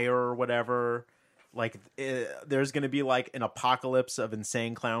Fire or whatever. like there's going to be like an apocalypse of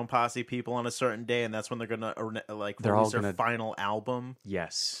Insane Clown Posse people on a certain day, and that's when they're going to like They're release all their gonna- final album.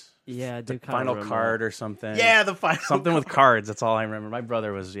 Yes. Yeah, I do kinda Final remember card that. or something. Yeah, the final something with cards. That's all I remember. My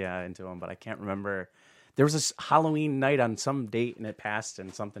brother was into them, but I can't remember. There was this Halloween night on some date, and it passed,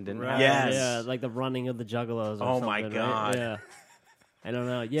 and something didn't happen. Yes. Yeah, like the running of the Juggalos. Or Oh, my something, God. Right? Yeah. I don't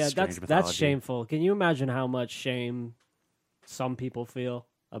know. Yeah, Strange that's mythology. shameful. Can you imagine how much shame some people feel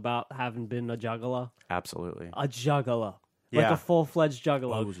about having been a juggalo? Absolutely. A juggalo. Like Yeah. a full-fledged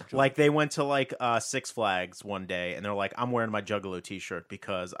juggalo. Like they went to like Six Flags one day, and they're like, "I'm wearing my Juggalo T-shirt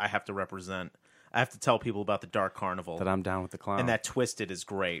because I have to represent. I have to tell people about the Dark Carnival, That I'm down with the clown. and that Twisted is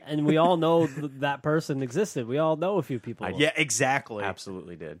great." And we all know that person existed. We all know a few people. Yeah, exactly.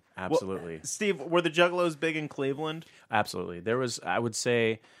 Absolutely did. Well, Absolutely. Steve, were the Juggalos big in Cleveland? Absolutely. There was, I would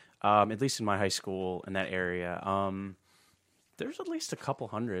say, at least in my high school in that area, there's at least a couple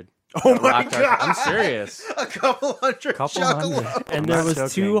hundred. Oh that my rocked our- God. I'm serious. A couple hundred Couple Juggalos. hundred. And I'm there not was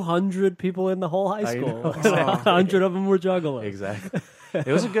joking. 200 people in the whole high I school. know. 100 of them were juggalos. Exactly. It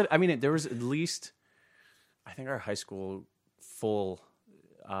was a good. I mean, there was at least. I think our high school full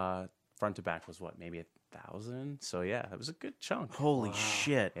front to back was what, maybe 1,000. So yeah, it was a good chunk. Holy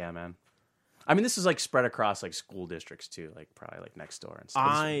shit! Yeah, man. I mean, this is like spread across like school districts too, like probably like next door and stuff.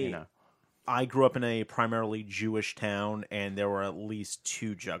 I grew up in a primarily Jewish town, and there were at least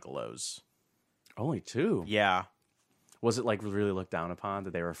 2 Juggalos. Only 2. Yeah. Was it like really looked down upon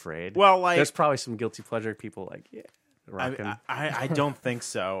that they were afraid? Well, like there's probably some guilty pleasure people like rocking. I don't think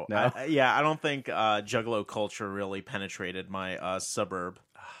so. No? I don't think Juggalo culture really penetrated my suburb.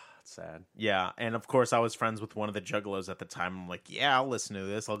 That's sad. Yeah, and of course I was friends with one of the Juggalos at the time. I'm like, yeah, I'll listen to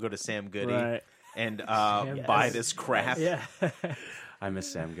this. I'll go to Sam Goody Right. and buy this crap. Yeah. I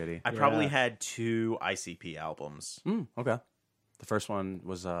miss Sam Goody. I probably had 2 ICP albums. Okay. The first one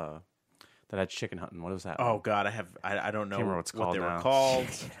was that had chicken hunting. What was that? Oh one? God, I don't know remember what it's called they were now. called.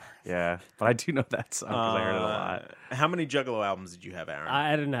 Yeah, but I do know that song because I heard it a lot. How many Juggalo albums did you have, Aaron?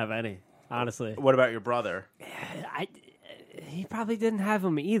 I didn't have any, honestly. What about your brother? He probably didn't have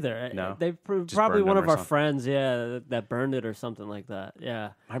them either. No? They probably burned one them of or our something. friends, that burned it or something like that.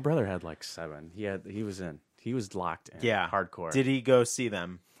 Yeah. My brother had like 7. He was locked in. Yeah, hardcore. Did he go see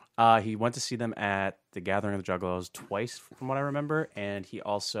them? He went to see them at the Gathering of the Juggalos twice, from what I remember, and he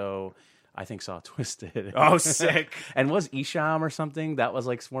also, I think, saw Twisted. Oh, sick! And was Isham or something? That was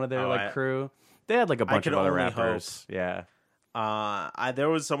like one of their crew. They had like a bunch could of other only rappers. Yeah. There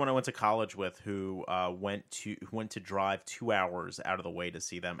was someone I went to college with who went to drive 2 hours out of the way to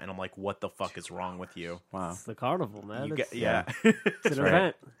see them, and I'm like, what the fuck is wrong with you? Wow. It's the carnival, man. You It's, get, yeah. it's an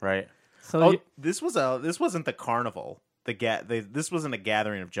event. Right. So Oh, this wasn't the carnival. This wasn't a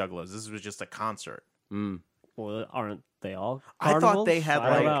gathering of Juggalos. This was just a concert. well, aren't they all I thought carnivals? they had, I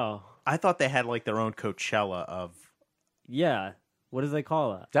don't like- know. I thought they had like their own Coachella of. Yeah. What do they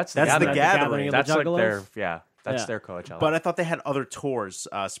call that? That's the gathering. gathering of the That's like their Juggalos? That's Yeah. their Coachella. But I thought they had other tours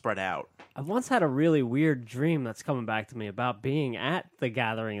spread out. I once had a really weird dream that's coming back to me about being at the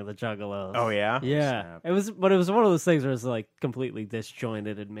gathering of the Juggalos. Oh yeah. Yeah, Snap. it was one of those things where it's like completely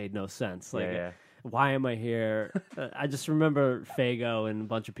disjointed and made no sense. Like, Yeah. why am I here? I just remember Fago and a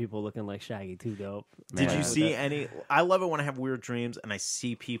bunch of people looking like Shaggy Too Dope. Did Man. you see any? I love it when I have weird dreams and I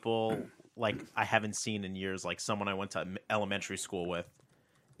see people like I haven't seen in years. Like someone I went to elementary school with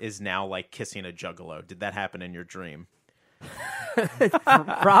is now like kissing a Juggalo. Did that happen in your dream?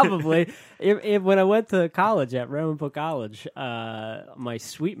 Probably. When I went to college at Ramapo College, my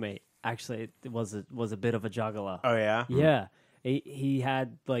suite mate actually was a bit of a Juggalo. Oh yeah. Yeah, he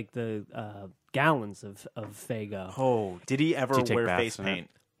had like the gallons of Fago. Oh, did he ever Did you take wear baths face in it? paint?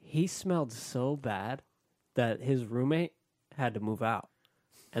 He smelled so bad that his roommate had to move out.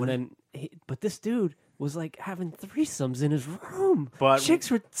 And but this dude was like having threesomes in his room. But chicks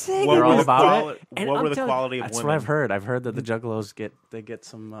were taking What were all his about butt. And What I'm were the telling- quality of That's women? what I've heard. I've heard that the Juggalos get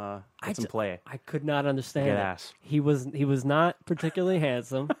some play. I could not understand Get it. ass. He was not particularly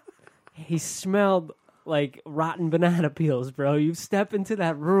handsome. He smelled like rotten banana peels, bro. You step into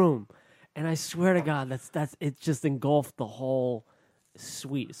that room, and I swear to God, that's it. Just engulfed the whole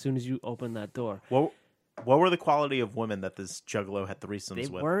suite as soon as you open that door. What were the quality of women that this Juggalo had threesomes They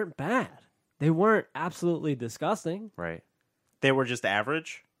with? weren't bad. They weren't absolutely disgusting. Right. They were just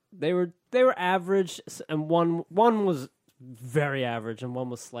average. They were average, and one was very average, and one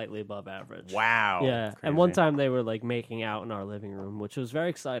was slightly above average. Wow. Yeah, and one time they were like making out in our living room, which was very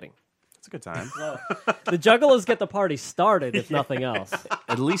exciting. It's a good time. The Juggalos get the party started, if nothing else.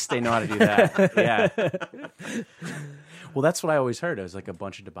 At least they know how to do that. Yeah. Well, that's what I always heard. It was like a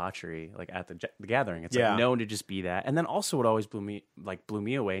bunch of debauchery, like at the gathering. It's like known to just be that. And then also, what always blew me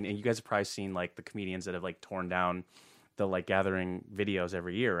away. And you guys have probably seen like the comedians that have like torn down the like gathering videos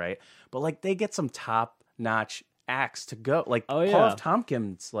every year, right? But like they get some top notch acts to go. Like Paul F.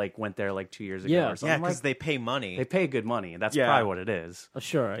 Tompkins like went there like 2 years ago or something. Yeah, because like, they pay money. they pay good money, and that's probably what it is.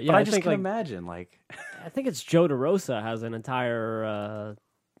 Sure. Yeah, but I just think, can like, imagine like I think it's Joe DeRosa has an entire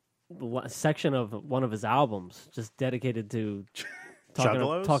section of one of his albums just dedicated to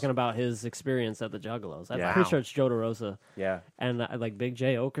talking about his experience at the Juggalos. I'm pretty sure it's Joe DeRosa. Yeah. And like Big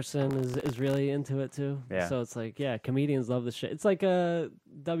J Okerson is really into it too. Yeah. So it's like, comedians love this shit. It's like a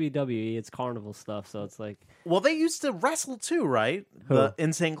WWE, it's carnival stuff. So it's like, well, they used to wrestle too, right? Who? The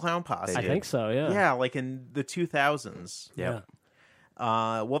Insane Clown Posse. I think so. Yeah. Yeah, like in the 2000s. yeah.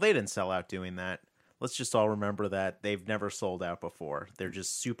 Well, they didn't sell out doing that. Let's just all remember that they've never sold out before. They're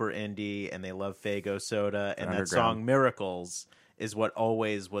just super indie, and they love Faygo Soda, and that song "Miracles" is what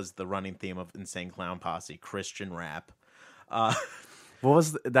always was the running theme of Insane Clown Posse, Christian rap. What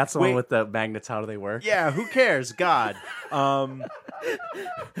was that's the one with the magnets? How do they work? Yeah, who cares? God.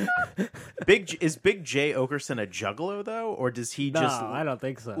 Is Big J Okerson a juggalo though, or does he just? No, I don't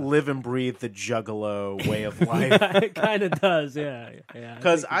think so. Live and breathe the juggalo way of life. Yeah, it kind of does. Yeah.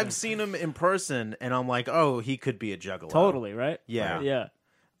 Because I've seen him in person, and I'm like, oh, he could be a juggalo. Totally right. Yeah. Yeah.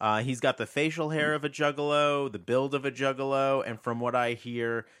 He's got the facial hair of a juggalo, the build of a juggalo, and from what I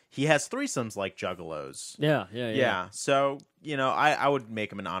hear, he has threesomes like juggalos. Yeah. So, I would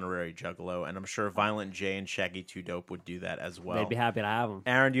make him an honorary juggalo, and I'm sure Violent J and Shaggy 2 Dope would do that as well. They'd be happy to have him.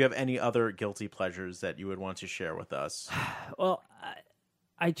 Aaron, do you have any other guilty pleasures that you would want to share with us? Well,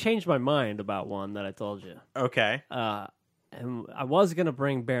 I changed my mind about one that I told you. Okay. And I was going to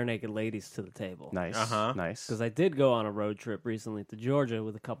bring Bare Naked Ladies to the table. Nice. Nice. Because I did go on a road trip recently to Georgia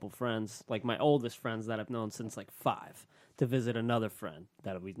with a couple friends, like my oldest friends that I've known since like 5, to visit another friend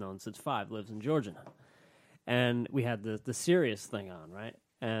that we've known since 5, lives in Georgia now. And we had the Sirius thing on, right?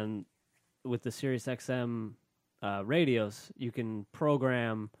 And with the Sirius XM radios, you can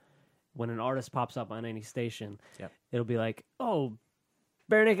program when an artist pops up on any station. Yep. It'll be like, oh,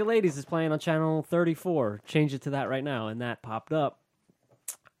 Bare Naked Ladies is playing on channel 34. Change it to that right now. And that popped up.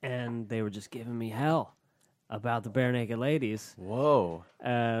 And they were just giving me hell about the Bare Naked Ladies. Whoa.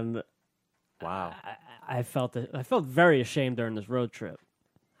 And wow. I felt very ashamed during this road trip.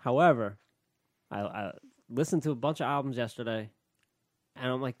 However, I listened to a bunch of albums yesterday,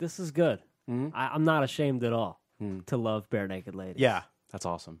 and I'm like, this is good. Mm-hmm. I'm not ashamed at all to love Bare Naked Ladies. Yeah. That's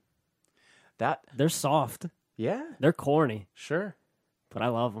awesome. They're soft. Yeah. They're corny. Sure. But I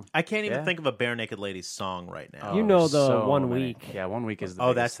love them. I can't even think of a Bare Naked Ladies song right now. You know the so 1 many. week. Yeah, 1 week is the Oh,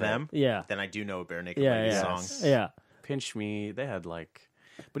 biggest that's hit. them? Yeah. Then I do know a Bare Naked Yeah, Ladies yeah. song. Yeah. Pinch Me, they had like,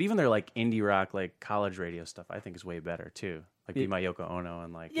 but even their like indie rock, like college radio stuff, I think is way better too. Like Be My Yoko Ono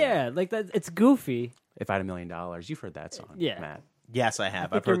and like, Yeah, like that. It's goofy. If I Had $1 Million, you've heard that song, Yeah. Matt. Yes, I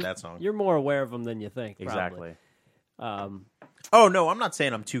have. I've You're- heard that song. You're more aware of them than you think. Exactly. Probably. Oh, no, I'm not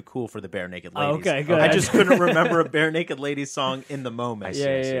saying I'm too cool for the Bare Naked Ladies. Okay, good. I just couldn't remember a Bare Naked Ladies song in the moment.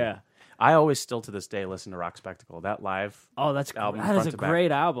 Yeah. I always still to this day listen to Rock Spectacle. That live Oh, that's album, that is front a to back.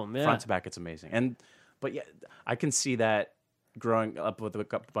 great album. Yeah. front to back, it's amazing. But yeah, I can see that growing up with a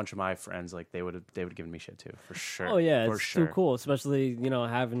bunch of my friends, like they would have given me shit too, for sure. Oh yeah, for it's sure. too cool, especially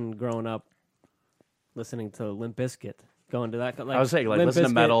having grown up listening to Limp Bizkit, going to that. Like, I was saying, like, Limp listen to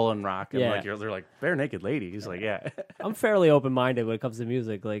Bizkit- metal and rock, and Yeah. like they're like Bare Naked Ladies, like yeah. I'm fairly open minded when it comes to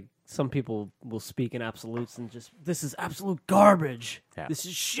music. Like some people will speak in absolutes and just this is absolute garbage. Yeah. This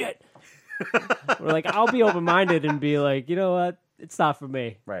is shit. Or like I'll be open minded and be like, you know what, it's not for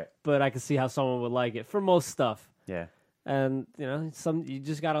me. Right. But I can see how someone would like it for most stuff. Yeah. And you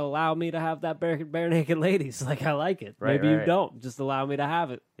just gotta allow me to have that bare naked ladies. Like I like it. Right, Maybe you right. don't. Just allow me to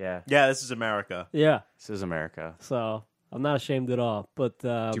have it. Yeah. Yeah, this is America. Yeah. This is America. So I'm not ashamed at all. But Do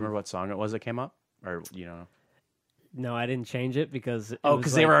you remember what song it was that came up? Or no, I didn't change it because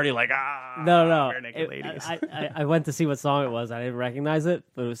because they were already like no. Bare Naked Ladies. I went to see what song it was. I didn't recognize it,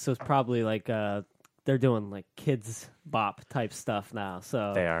 but it was probably like they're doing like kids bop type stuff now.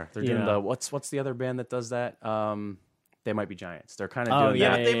 So They are. They're you doing know. what's the other band that does that? They Might Be Giants. They're kind of Oh, doing Yeah,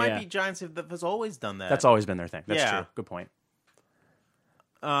 that. but they yeah, might yeah. be Giants has always done that. That's always been their thing. That's Yeah. true. Good point.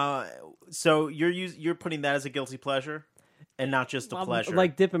 So you're putting that as a guilty pleasure, and not just a I'm, pleasure.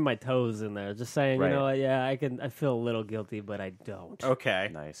 like dipping my toes in there, just saying, Right. you know what, yeah, I feel a little guilty, but I don't. Okay.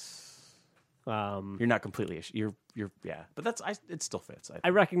 Nice. Um, You're not completely. You're yeah. But it still fits. I I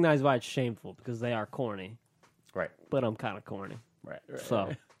think. recognize why it's shameful because they are corny, Right. but I'm kind of corny. Right.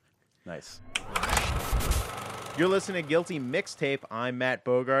 So Nice. You're listening to Guilty Mixtape. I'm Matt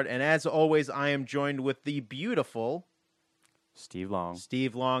Bogart, and as always, I am joined with the beautiful Steve Long.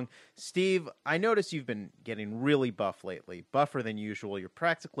 Steve Long. Steve, I notice you've been getting really buff lately, buffer than usual. You're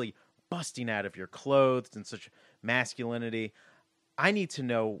practically busting out of your clothes and such masculinity. I need to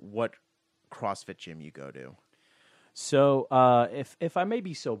know what CrossFit gym you go to. So, if I may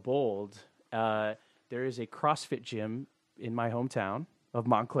be so bold, there is a CrossFit gym in my hometown of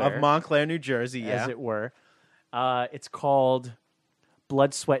Montclair. New Jersey, yeah. As it were. It's called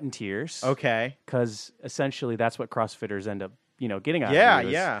Blood, Sweat, and Tears. Okay. Because essentially that's what CrossFitters end up, getting out of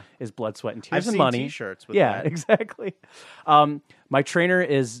it is blood, sweat, and tears I've and seen money. T-shirts with yeah, that. exactly. My trainer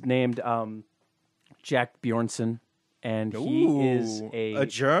is named Jack Bjornson, and he is a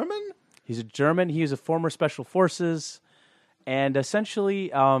German? He's a German. He is a former Special Forces, and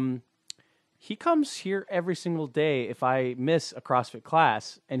essentially he comes here every single day if I miss a CrossFit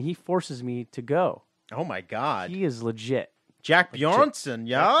class, and he forces me to go. Oh, my God. He is legit. Jack Bjornson,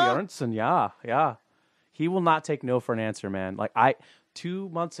 yeah? Jack Bjornson, yeah. He will not take no for an answer, man. 2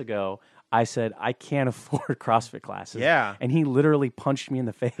 months ago, I said, I can't afford CrossFit classes. Yeah. And he literally punched me in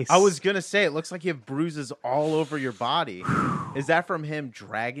the face. I was going to say, it looks like you have bruises all over your body. Is that from him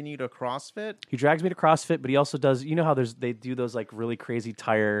dragging you to CrossFit? He drags me to CrossFit, but he also does, how they do those really crazy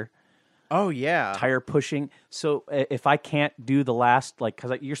tire pushing. So if I can't do the last,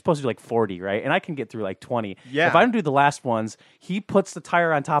 because you're supposed to do 40, right? And I can get through 20. Yeah. If I don't do the last ones, he puts the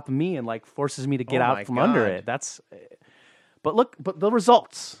tire on top of me and forces me to get out from under it. But the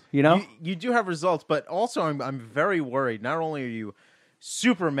results, You do have results, but also I'm very worried. Not only are you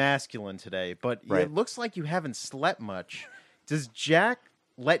super masculine today, but right. It looks like you haven't slept much. Does Jack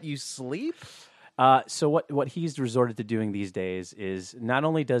let you sleep? So what he's resorted to doing these days is not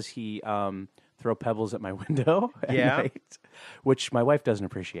only does he throw pebbles at my window at night, which my wife doesn't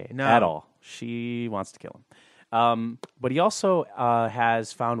appreciate at all. She wants to kill him. But he also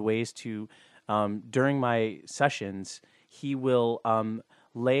has found ways to, during my sessions, he will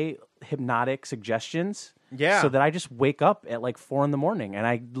lay hypnotic suggestions so that I just wake up at 4 a.m. and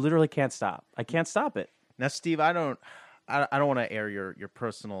I literally can't stop. I can't stop it. Now, Steve, I don't want to air your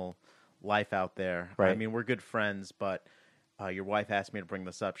personal life out there. Right. I mean, we're good friends, but your wife asked me to bring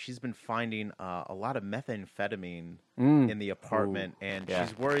this up. She's been finding a lot of methamphetamine in the apartment, and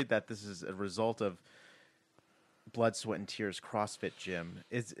she's worried that this is a result of Blood, Sweat, and Tears CrossFit gym.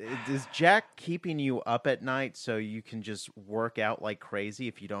 Is Jack keeping you up at night so you can just work out like crazy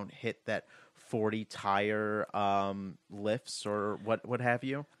if you don't hit that 40 tire lifts or what have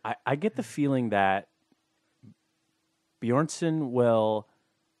you? I get the feeling that Bjornson will,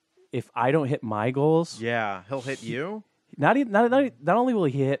 if I don't hit my goals, he'll hit you. Not only will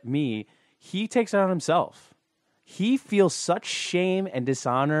he hit me, he takes it on himself. He feels such shame and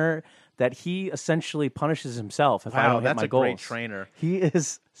dishonor that he essentially punishes himself if I don't hit my goals. Great trainer. He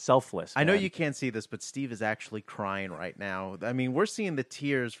is selfless. I know you can't see this, but Steve is actually crying right now. I mean, we're seeing the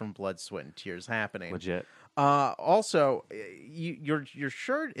tears from Blood, Sweat, and Tears happening. Legit. Also, your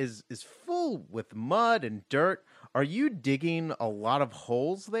shirt is full with mud and dirt. Are you digging a lot of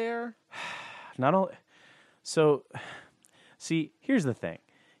holes there? Not only. So, see, here's the thing.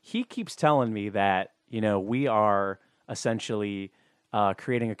 He keeps telling me that we are essentially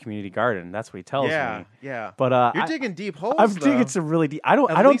creating a community garden. That's what he tells me. Yeah. But you're digging deep holes. I'm digging some really deep. I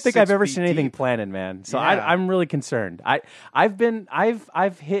don't think I've ever seen anything deep. planted, man. So Yeah. I'm really concerned.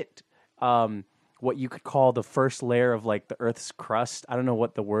 I've hit what you could call the first layer of the Earth's crust. I don't know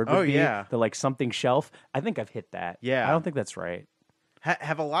what the word would be. Yeah. The something shelf. I think I've hit that. Yeah. I don't think that's right.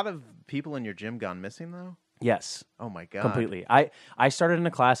 Have a lot of people in your gym gone missing though? Yes. Oh my God. Completely. I started in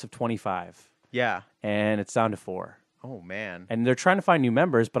a class of 25. Yeah. And it's down to 4. Oh man. And they're trying to find new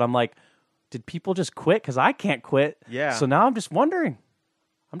members, but I'm like, did people just quit? Because I can't quit. Yeah. So now I'm just wondering,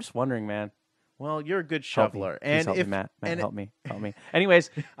 man. Well, you're a good shoveler. Please help me, Matt. Help me.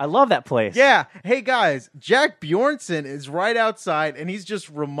 Anyways, I love that place. Yeah. Hey guys, Jack Bjornson is right outside, and he's just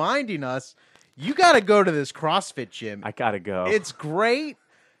reminding us, you got to go to this CrossFit gym. I gotta go. It's great.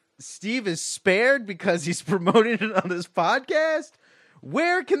 Steve is spared because he's promoting it on this podcast.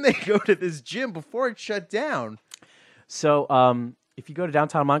 Where can they go to this gym before it's shut down? So, if you go to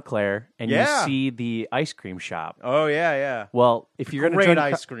downtown Montclair and you see the ice cream shop. Oh yeah. Well, if you're going to great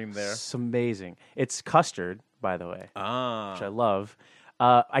ice cream there, it's amazing. It's custard, by the way, which I love.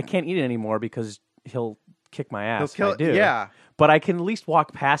 I can't eat it anymore because he'll kick my ass. If I do. Yeah. But I can at least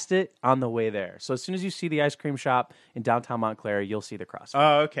walk past it on the way there. So as soon as you see the ice cream shop in downtown Montclair, you'll see the CrossFit.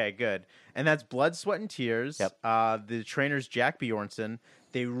 Oh, okay, good. And that's Blood, Sweat, and Tears. Yep. The trainer's Jack Bjornson.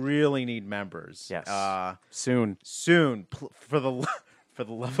 They really need members. Yes. Soon. For the For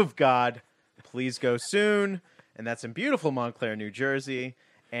the love of God, please go soon. And that's in beautiful Montclair, New Jersey.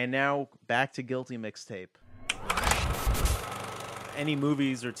 And now back to Guilty Mixtape. Any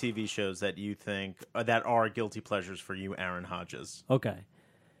movies or TV shows that you think that are guilty pleasures for you, Aaron Hodges? Okay.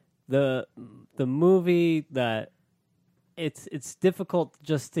 The movie that it's difficult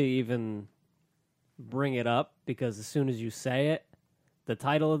just to even bring it up because as soon as you say it, the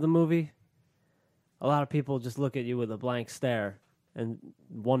title of the movie, a lot of people just look at you with a blank stare and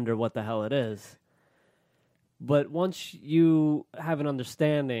wonder what the hell it is. But once you have an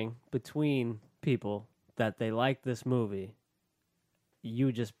understanding between people that they like this movie,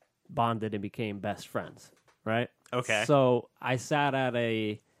 you just bonded and became best friends, right? Okay. So I sat at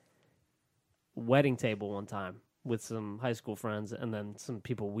a wedding table one time with some high school friends and then some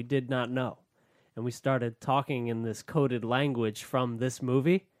people we did not know. And we started talking in this coded language from this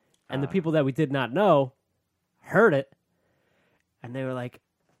movie. And the people that we did not know heard it. And they were like,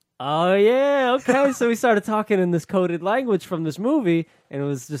 oh, yeah, okay. So we started talking in this coded language from this movie. And it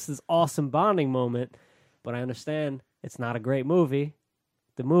was just this awesome bonding moment. But I understand it's not a great movie.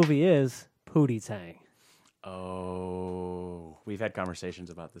 The movie is Pootie Tang. Oh, we've had conversations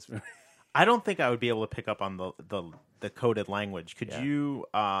about this movie. I don't think I would be able to pick up on the coded language. Could you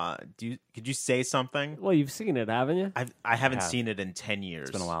could you say something? Well, you've seen it, haven't you? I haven't seen it in 10 years.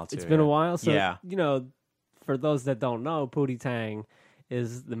 It's been a while, too. It's been a while. So, Yeah. you know, for those that don't know, Pootie Tang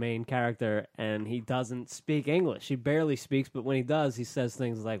is the main character, and he doesn't speak English. He barely speaks, but when he does, he says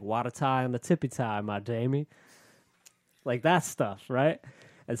things like, "Wada tie on the tippy tie, my damie." Like that stuff, right?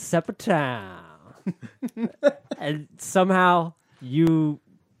 And separate town. And somehow you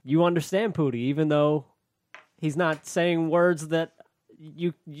understand Pootie, even though he's not saying words that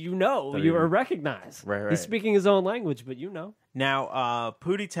you recognize. Right. He's speaking his own language, but you know. Now,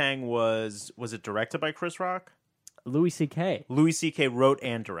 Pootie Tang was it directed by Chris Rock? Louis C.K. Louis C.K. wrote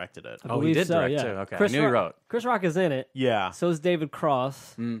and directed it. I Oh, he believe did so, direct yeah. too. Okay, Chris I knew he Rock, wrote. Chris Rock is in it. Yeah. So is David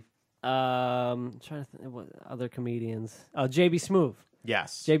Cross. Mm. Trying to think what other comedians. Oh, J.B. Smoove.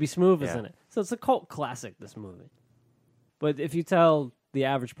 Yes. J.B. Smoove is Yeah. in it. So it's a cult classic, this movie. But if you tell the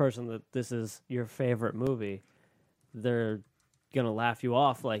average person that this is your favorite movie, they're gonna laugh you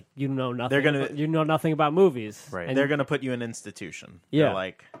off like you know nothing. You know nothing about movies, Right. And They're going to put you in institution. Yeah. They're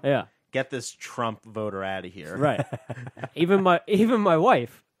like, yeah, get this Trump voter out of here. right. even my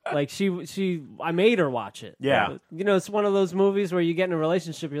wife, like I made her watch it. Yeah. You know, it's one of those movies where you get in a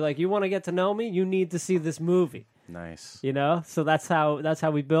relationship. You're like, you want to get to know me, you need to see this movie. Nice. You know, so that's how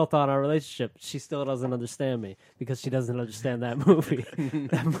we built on our relationship. She still doesn't understand me because she doesn't understand that movie.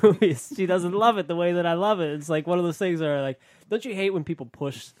 That movie, she doesn't love it the way that I love it. It's like one of those things where, like, don't you hate when people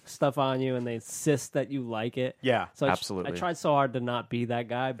push stuff on you and they insist that you like it? Yeah. So Absolutely. I tried so hard to not be that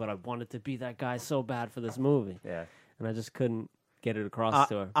guy, but I wanted to be that guy so bad for this movie. Yeah. And I just couldn't get it across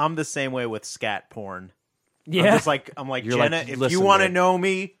to her. I'm the same way with scat porn. Yeah. I'm like You're Jenna, like, if listen, you want to babe. know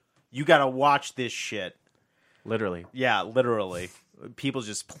me, you got to watch this shit. Literally. Yeah, literally. People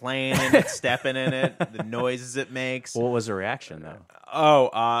just playing in it, stepping in it, the noises it makes. What was the reaction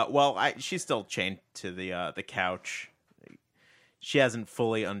though? Well, she's still chained to the couch. She hasn't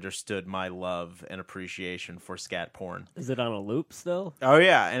fully understood my love and appreciation for scat porn. Is it on a loop still? Oh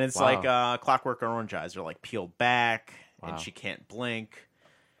yeah, and it's Wow. like Clockwork Orange eyes are like peeled back, Wow. and she can't blink.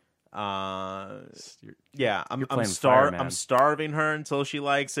 Yeah, You're I'm playing fire, man. I'm starving her until she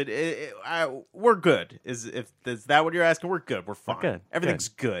likes it. We're good. Is that what you're asking? We're good. We're fine. good. Everything's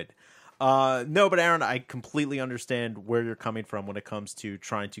good. No, but Aaron, I completely understand where you're coming from when it comes to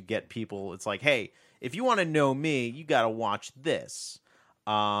trying to get people. It's like, hey, if you want to know me, you got to watch this.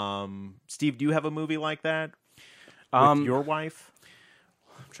 Steve, do you have a movie like that with your wife?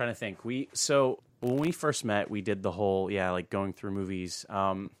 I'm trying to think. So when we first met, we did the whole like going through movies.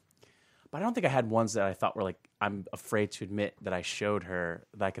 But I don't think I had ones that I thought were like I'm afraid to admit that I showed her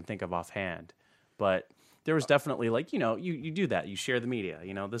that I can think of offhand. But there was definitely like you do that. You share the media.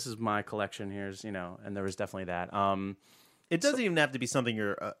 This is my collection. Here's and there was definitely that. It doesn't even have to be something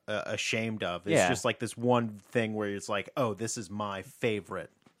you're ashamed of. It's Yeah. just like this one thing where it's like, oh, this is my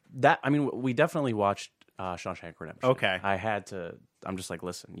favorite. We definitely watched Shawshank Redemption. Okay. I had to. I'm just like,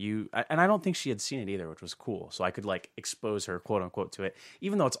 listen, and I don't think she had seen it either, which was cool. So I could like expose her, quote unquote, to it,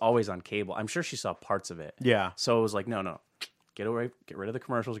 even though it's always on cable. I'm sure she saw parts of it. Yeah. So it was like, no, get rid of the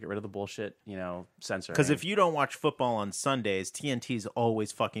commercials, get rid of the bullshit, censor. Because if you don't watch football on Sundays, TNT's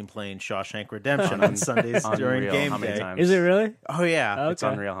always fucking playing Shawshank Redemption on Sundays during Unreal, game how many day. times? Is it really? Oh yeah. It's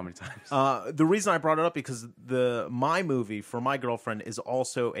Okay. unreal how many times. The reason I brought it up because my movie for my girlfriend is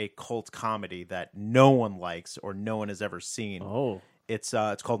also a cult comedy that no one likes or no one has ever seen. Oh, It's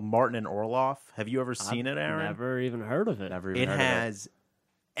called Martin and Orloff. Have you ever seen it, Aaron? never even heard of it. Never even It heard has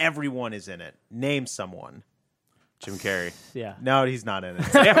Everyone is in it. Name someone. Jim Carrey. Yeah. No, he's not in it.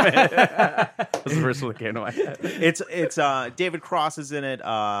 Damn it. That's the first one that came to my head. It's David Cross is in it.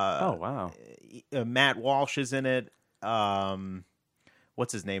 Oh, wow. Matt Walsh is in it.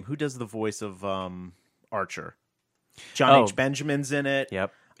 What's his name? Who does the voice of Archer? John H. Benjamin's in it.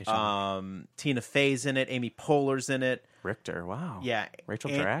 Yep. Tina Fey's in it. Amy Poehler's in it. Richter. Wow. Yeah.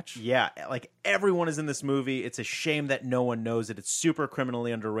 Rachel Dratch. Yeah. Like everyone is in this movie. It's a shame that no one knows it. It's super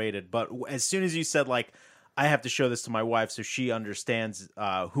criminally underrated. But as soon as you said, like, I have to show this to my wife so she understands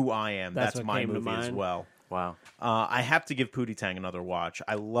who I am, that's my movie as well. Wow. I have to give Pootie Tang another watch.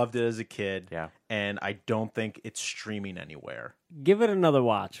 I loved it as a kid. Yeah. And I don't think it's streaming anywhere. Give it another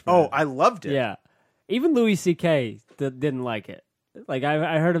watch. Man. Oh, I loved it. Yeah. Even Louis C.K. Didn't like it. Like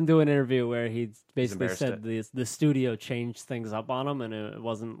I heard him do an interview where he basically said the studio changed things up on him and it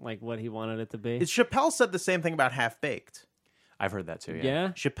wasn't like what he wanted it to be. Chappelle said the same thing about Half Baked. I've heard that too.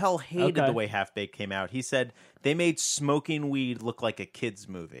 Yeah. Chappelle hated the way Half Baked came out. He said they made smoking weed look like a kid's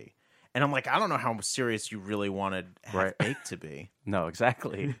movie. And I'm like, I don't know how serious you really wanted Half Baked to be. No,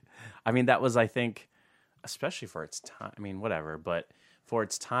 exactly. I mean, that was, I think, especially for its time. I mean, whatever, but for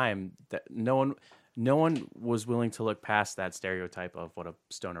its time, that no one was willing to look past that stereotype of what a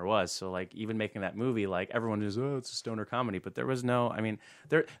stoner was. So, like, even making that movie, like, everyone is, oh, it's a stoner comedy. But there was no, I mean,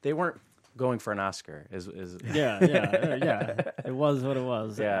 they weren't going for an Oscar. Yeah. It was what it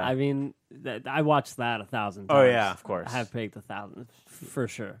was. Yeah. I mean, I watched that 1,000 times. Oh, yeah. Of course. I have picked 1,000 for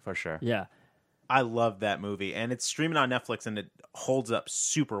sure. For sure. Yeah. I love that movie. And it's streaming on Netflix and it holds up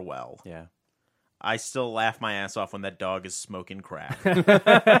super well. Yeah. I still laugh my ass off when that dog is smoking crack.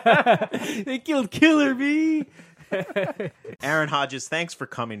 They killed Killer Bee. Aaron Hodges, thanks for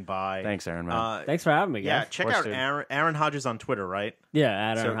coming by. Thanks, Aaron, man. Thanks for having me, guys. Yeah, check out dude. Aaron Hodges on Twitter, right?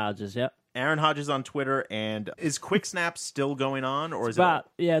 Yeah, Aaron Hodges, yep. Aaron Hodges on Twitter, and is Quick Snap still going on, or is it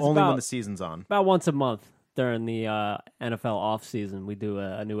it's only about, when the season's on? About once a month during the NFL off season, we do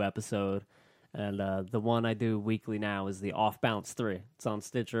a new episode, and the one I do weekly now is the Off Balance 3. It's on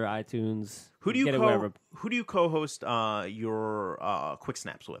Stitcher, iTunes. Who do you co-host your Quick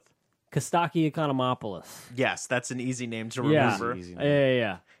Snaps with? Kostaki Economopoulos. Yes, that's an easy name to remember.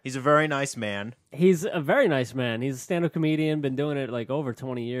 Yeah. He's a very nice man. He's a very nice man. He's a stand-up comedian, been doing it like over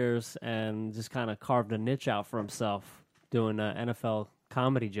 20 years, and just kind of carved a niche out for himself doing NFL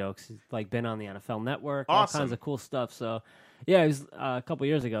comedy jokes. He's like been on the NFL Network, all kinds of cool stuff. So, yeah, it was a couple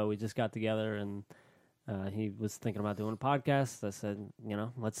years ago. We just got together, and he was thinking about doing a podcast. I said,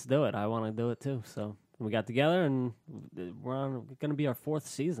 let's do it. I want to do it too. So we got together, and we're going to be our 4th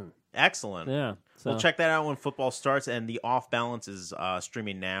season. Excellent. Yeah. So. We'll check that out when football starts, and the Off Balance is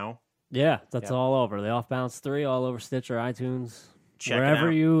streaming now. Yeah, that's all over. The Off Balance 3, all over Stitcher, iTunes, wherever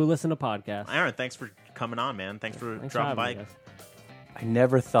it out. you listen to podcasts. Aaron, thanks for coming on, man. Thanks for dropping by. I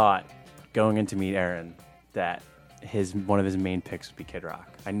never thought going in to meet Aaron that one of his main picks would be Kid Rock.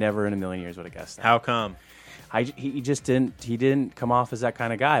 I never in a million years would have guessed that. How come? He just didn't. He didn't come off as that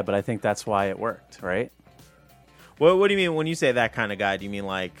kind of guy, but I think that's why it worked, right? What do you mean when you say that kind of guy? Do you mean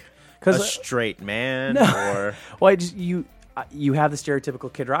like a straight man, or well, you have the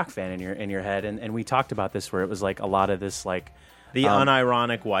stereotypical Kid Rock fan in your head, and we talked about this where it was like a lot of this like the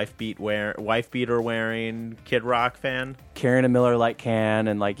unironic wife beater wearing Kid Rock fan carrying a Miller Lite can,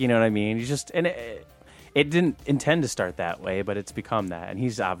 and like, you know what I mean. You just it didn't intend to start that way, but it's become that, and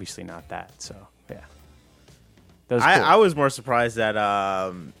he's obviously not that. So yeah, that was cool. I was more surprised that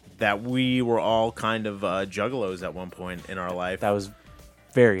that we were all kind of juggalos at one point in our life. That was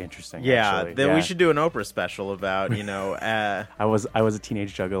very interesting. Yeah, actually. We should do an Oprah special about I was a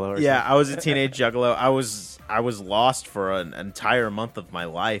teenage juggalo. I was a teenage juggalo. I was lost for an entire month of my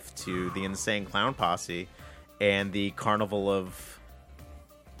life to the Insane Clown Posse and the Carnival of.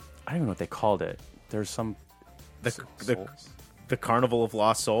 I don't even know what they called it. There's some the Carnival of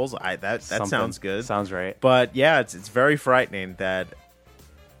Lost Souls. That sounds good. Sounds right. But yeah, it's very frightening that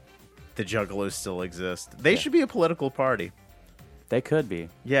the Juggalos still exist. They should be a political party. They could be.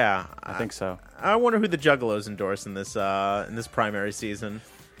 Yeah, I think so. I wonder who the Juggalos endorse in this primary season.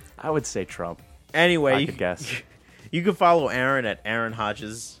 I would say Trump. Anyway, I could guess. You can follow Aaron at Aaron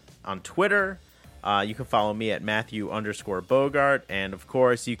Hodges on Twitter. You can follow me at Matthew_Bogart, and of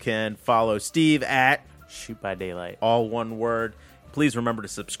course, you can follow Steve at Shoot by Daylight. All one word. Please remember to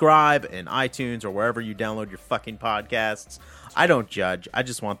subscribe in iTunes or wherever you download your fucking podcasts. I don't judge. I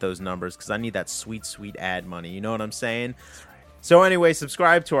just want those numbers because I need that sweet, sweet ad money. You know what I'm saying? That's right. So anyway,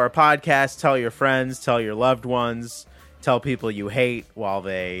 subscribe to our podcast. Tell your friends. Tell your loved ones. Tell people you hate while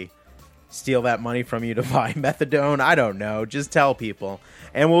they steal that money from you to buy methadone. I don't know. Just tell people.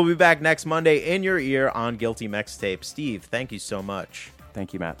 And we'll be back next Monday in your ear on Guilty Mixtape. Steve, thank you so much.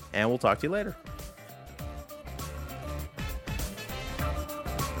 Thank you, Matt. And we'll talk to you later.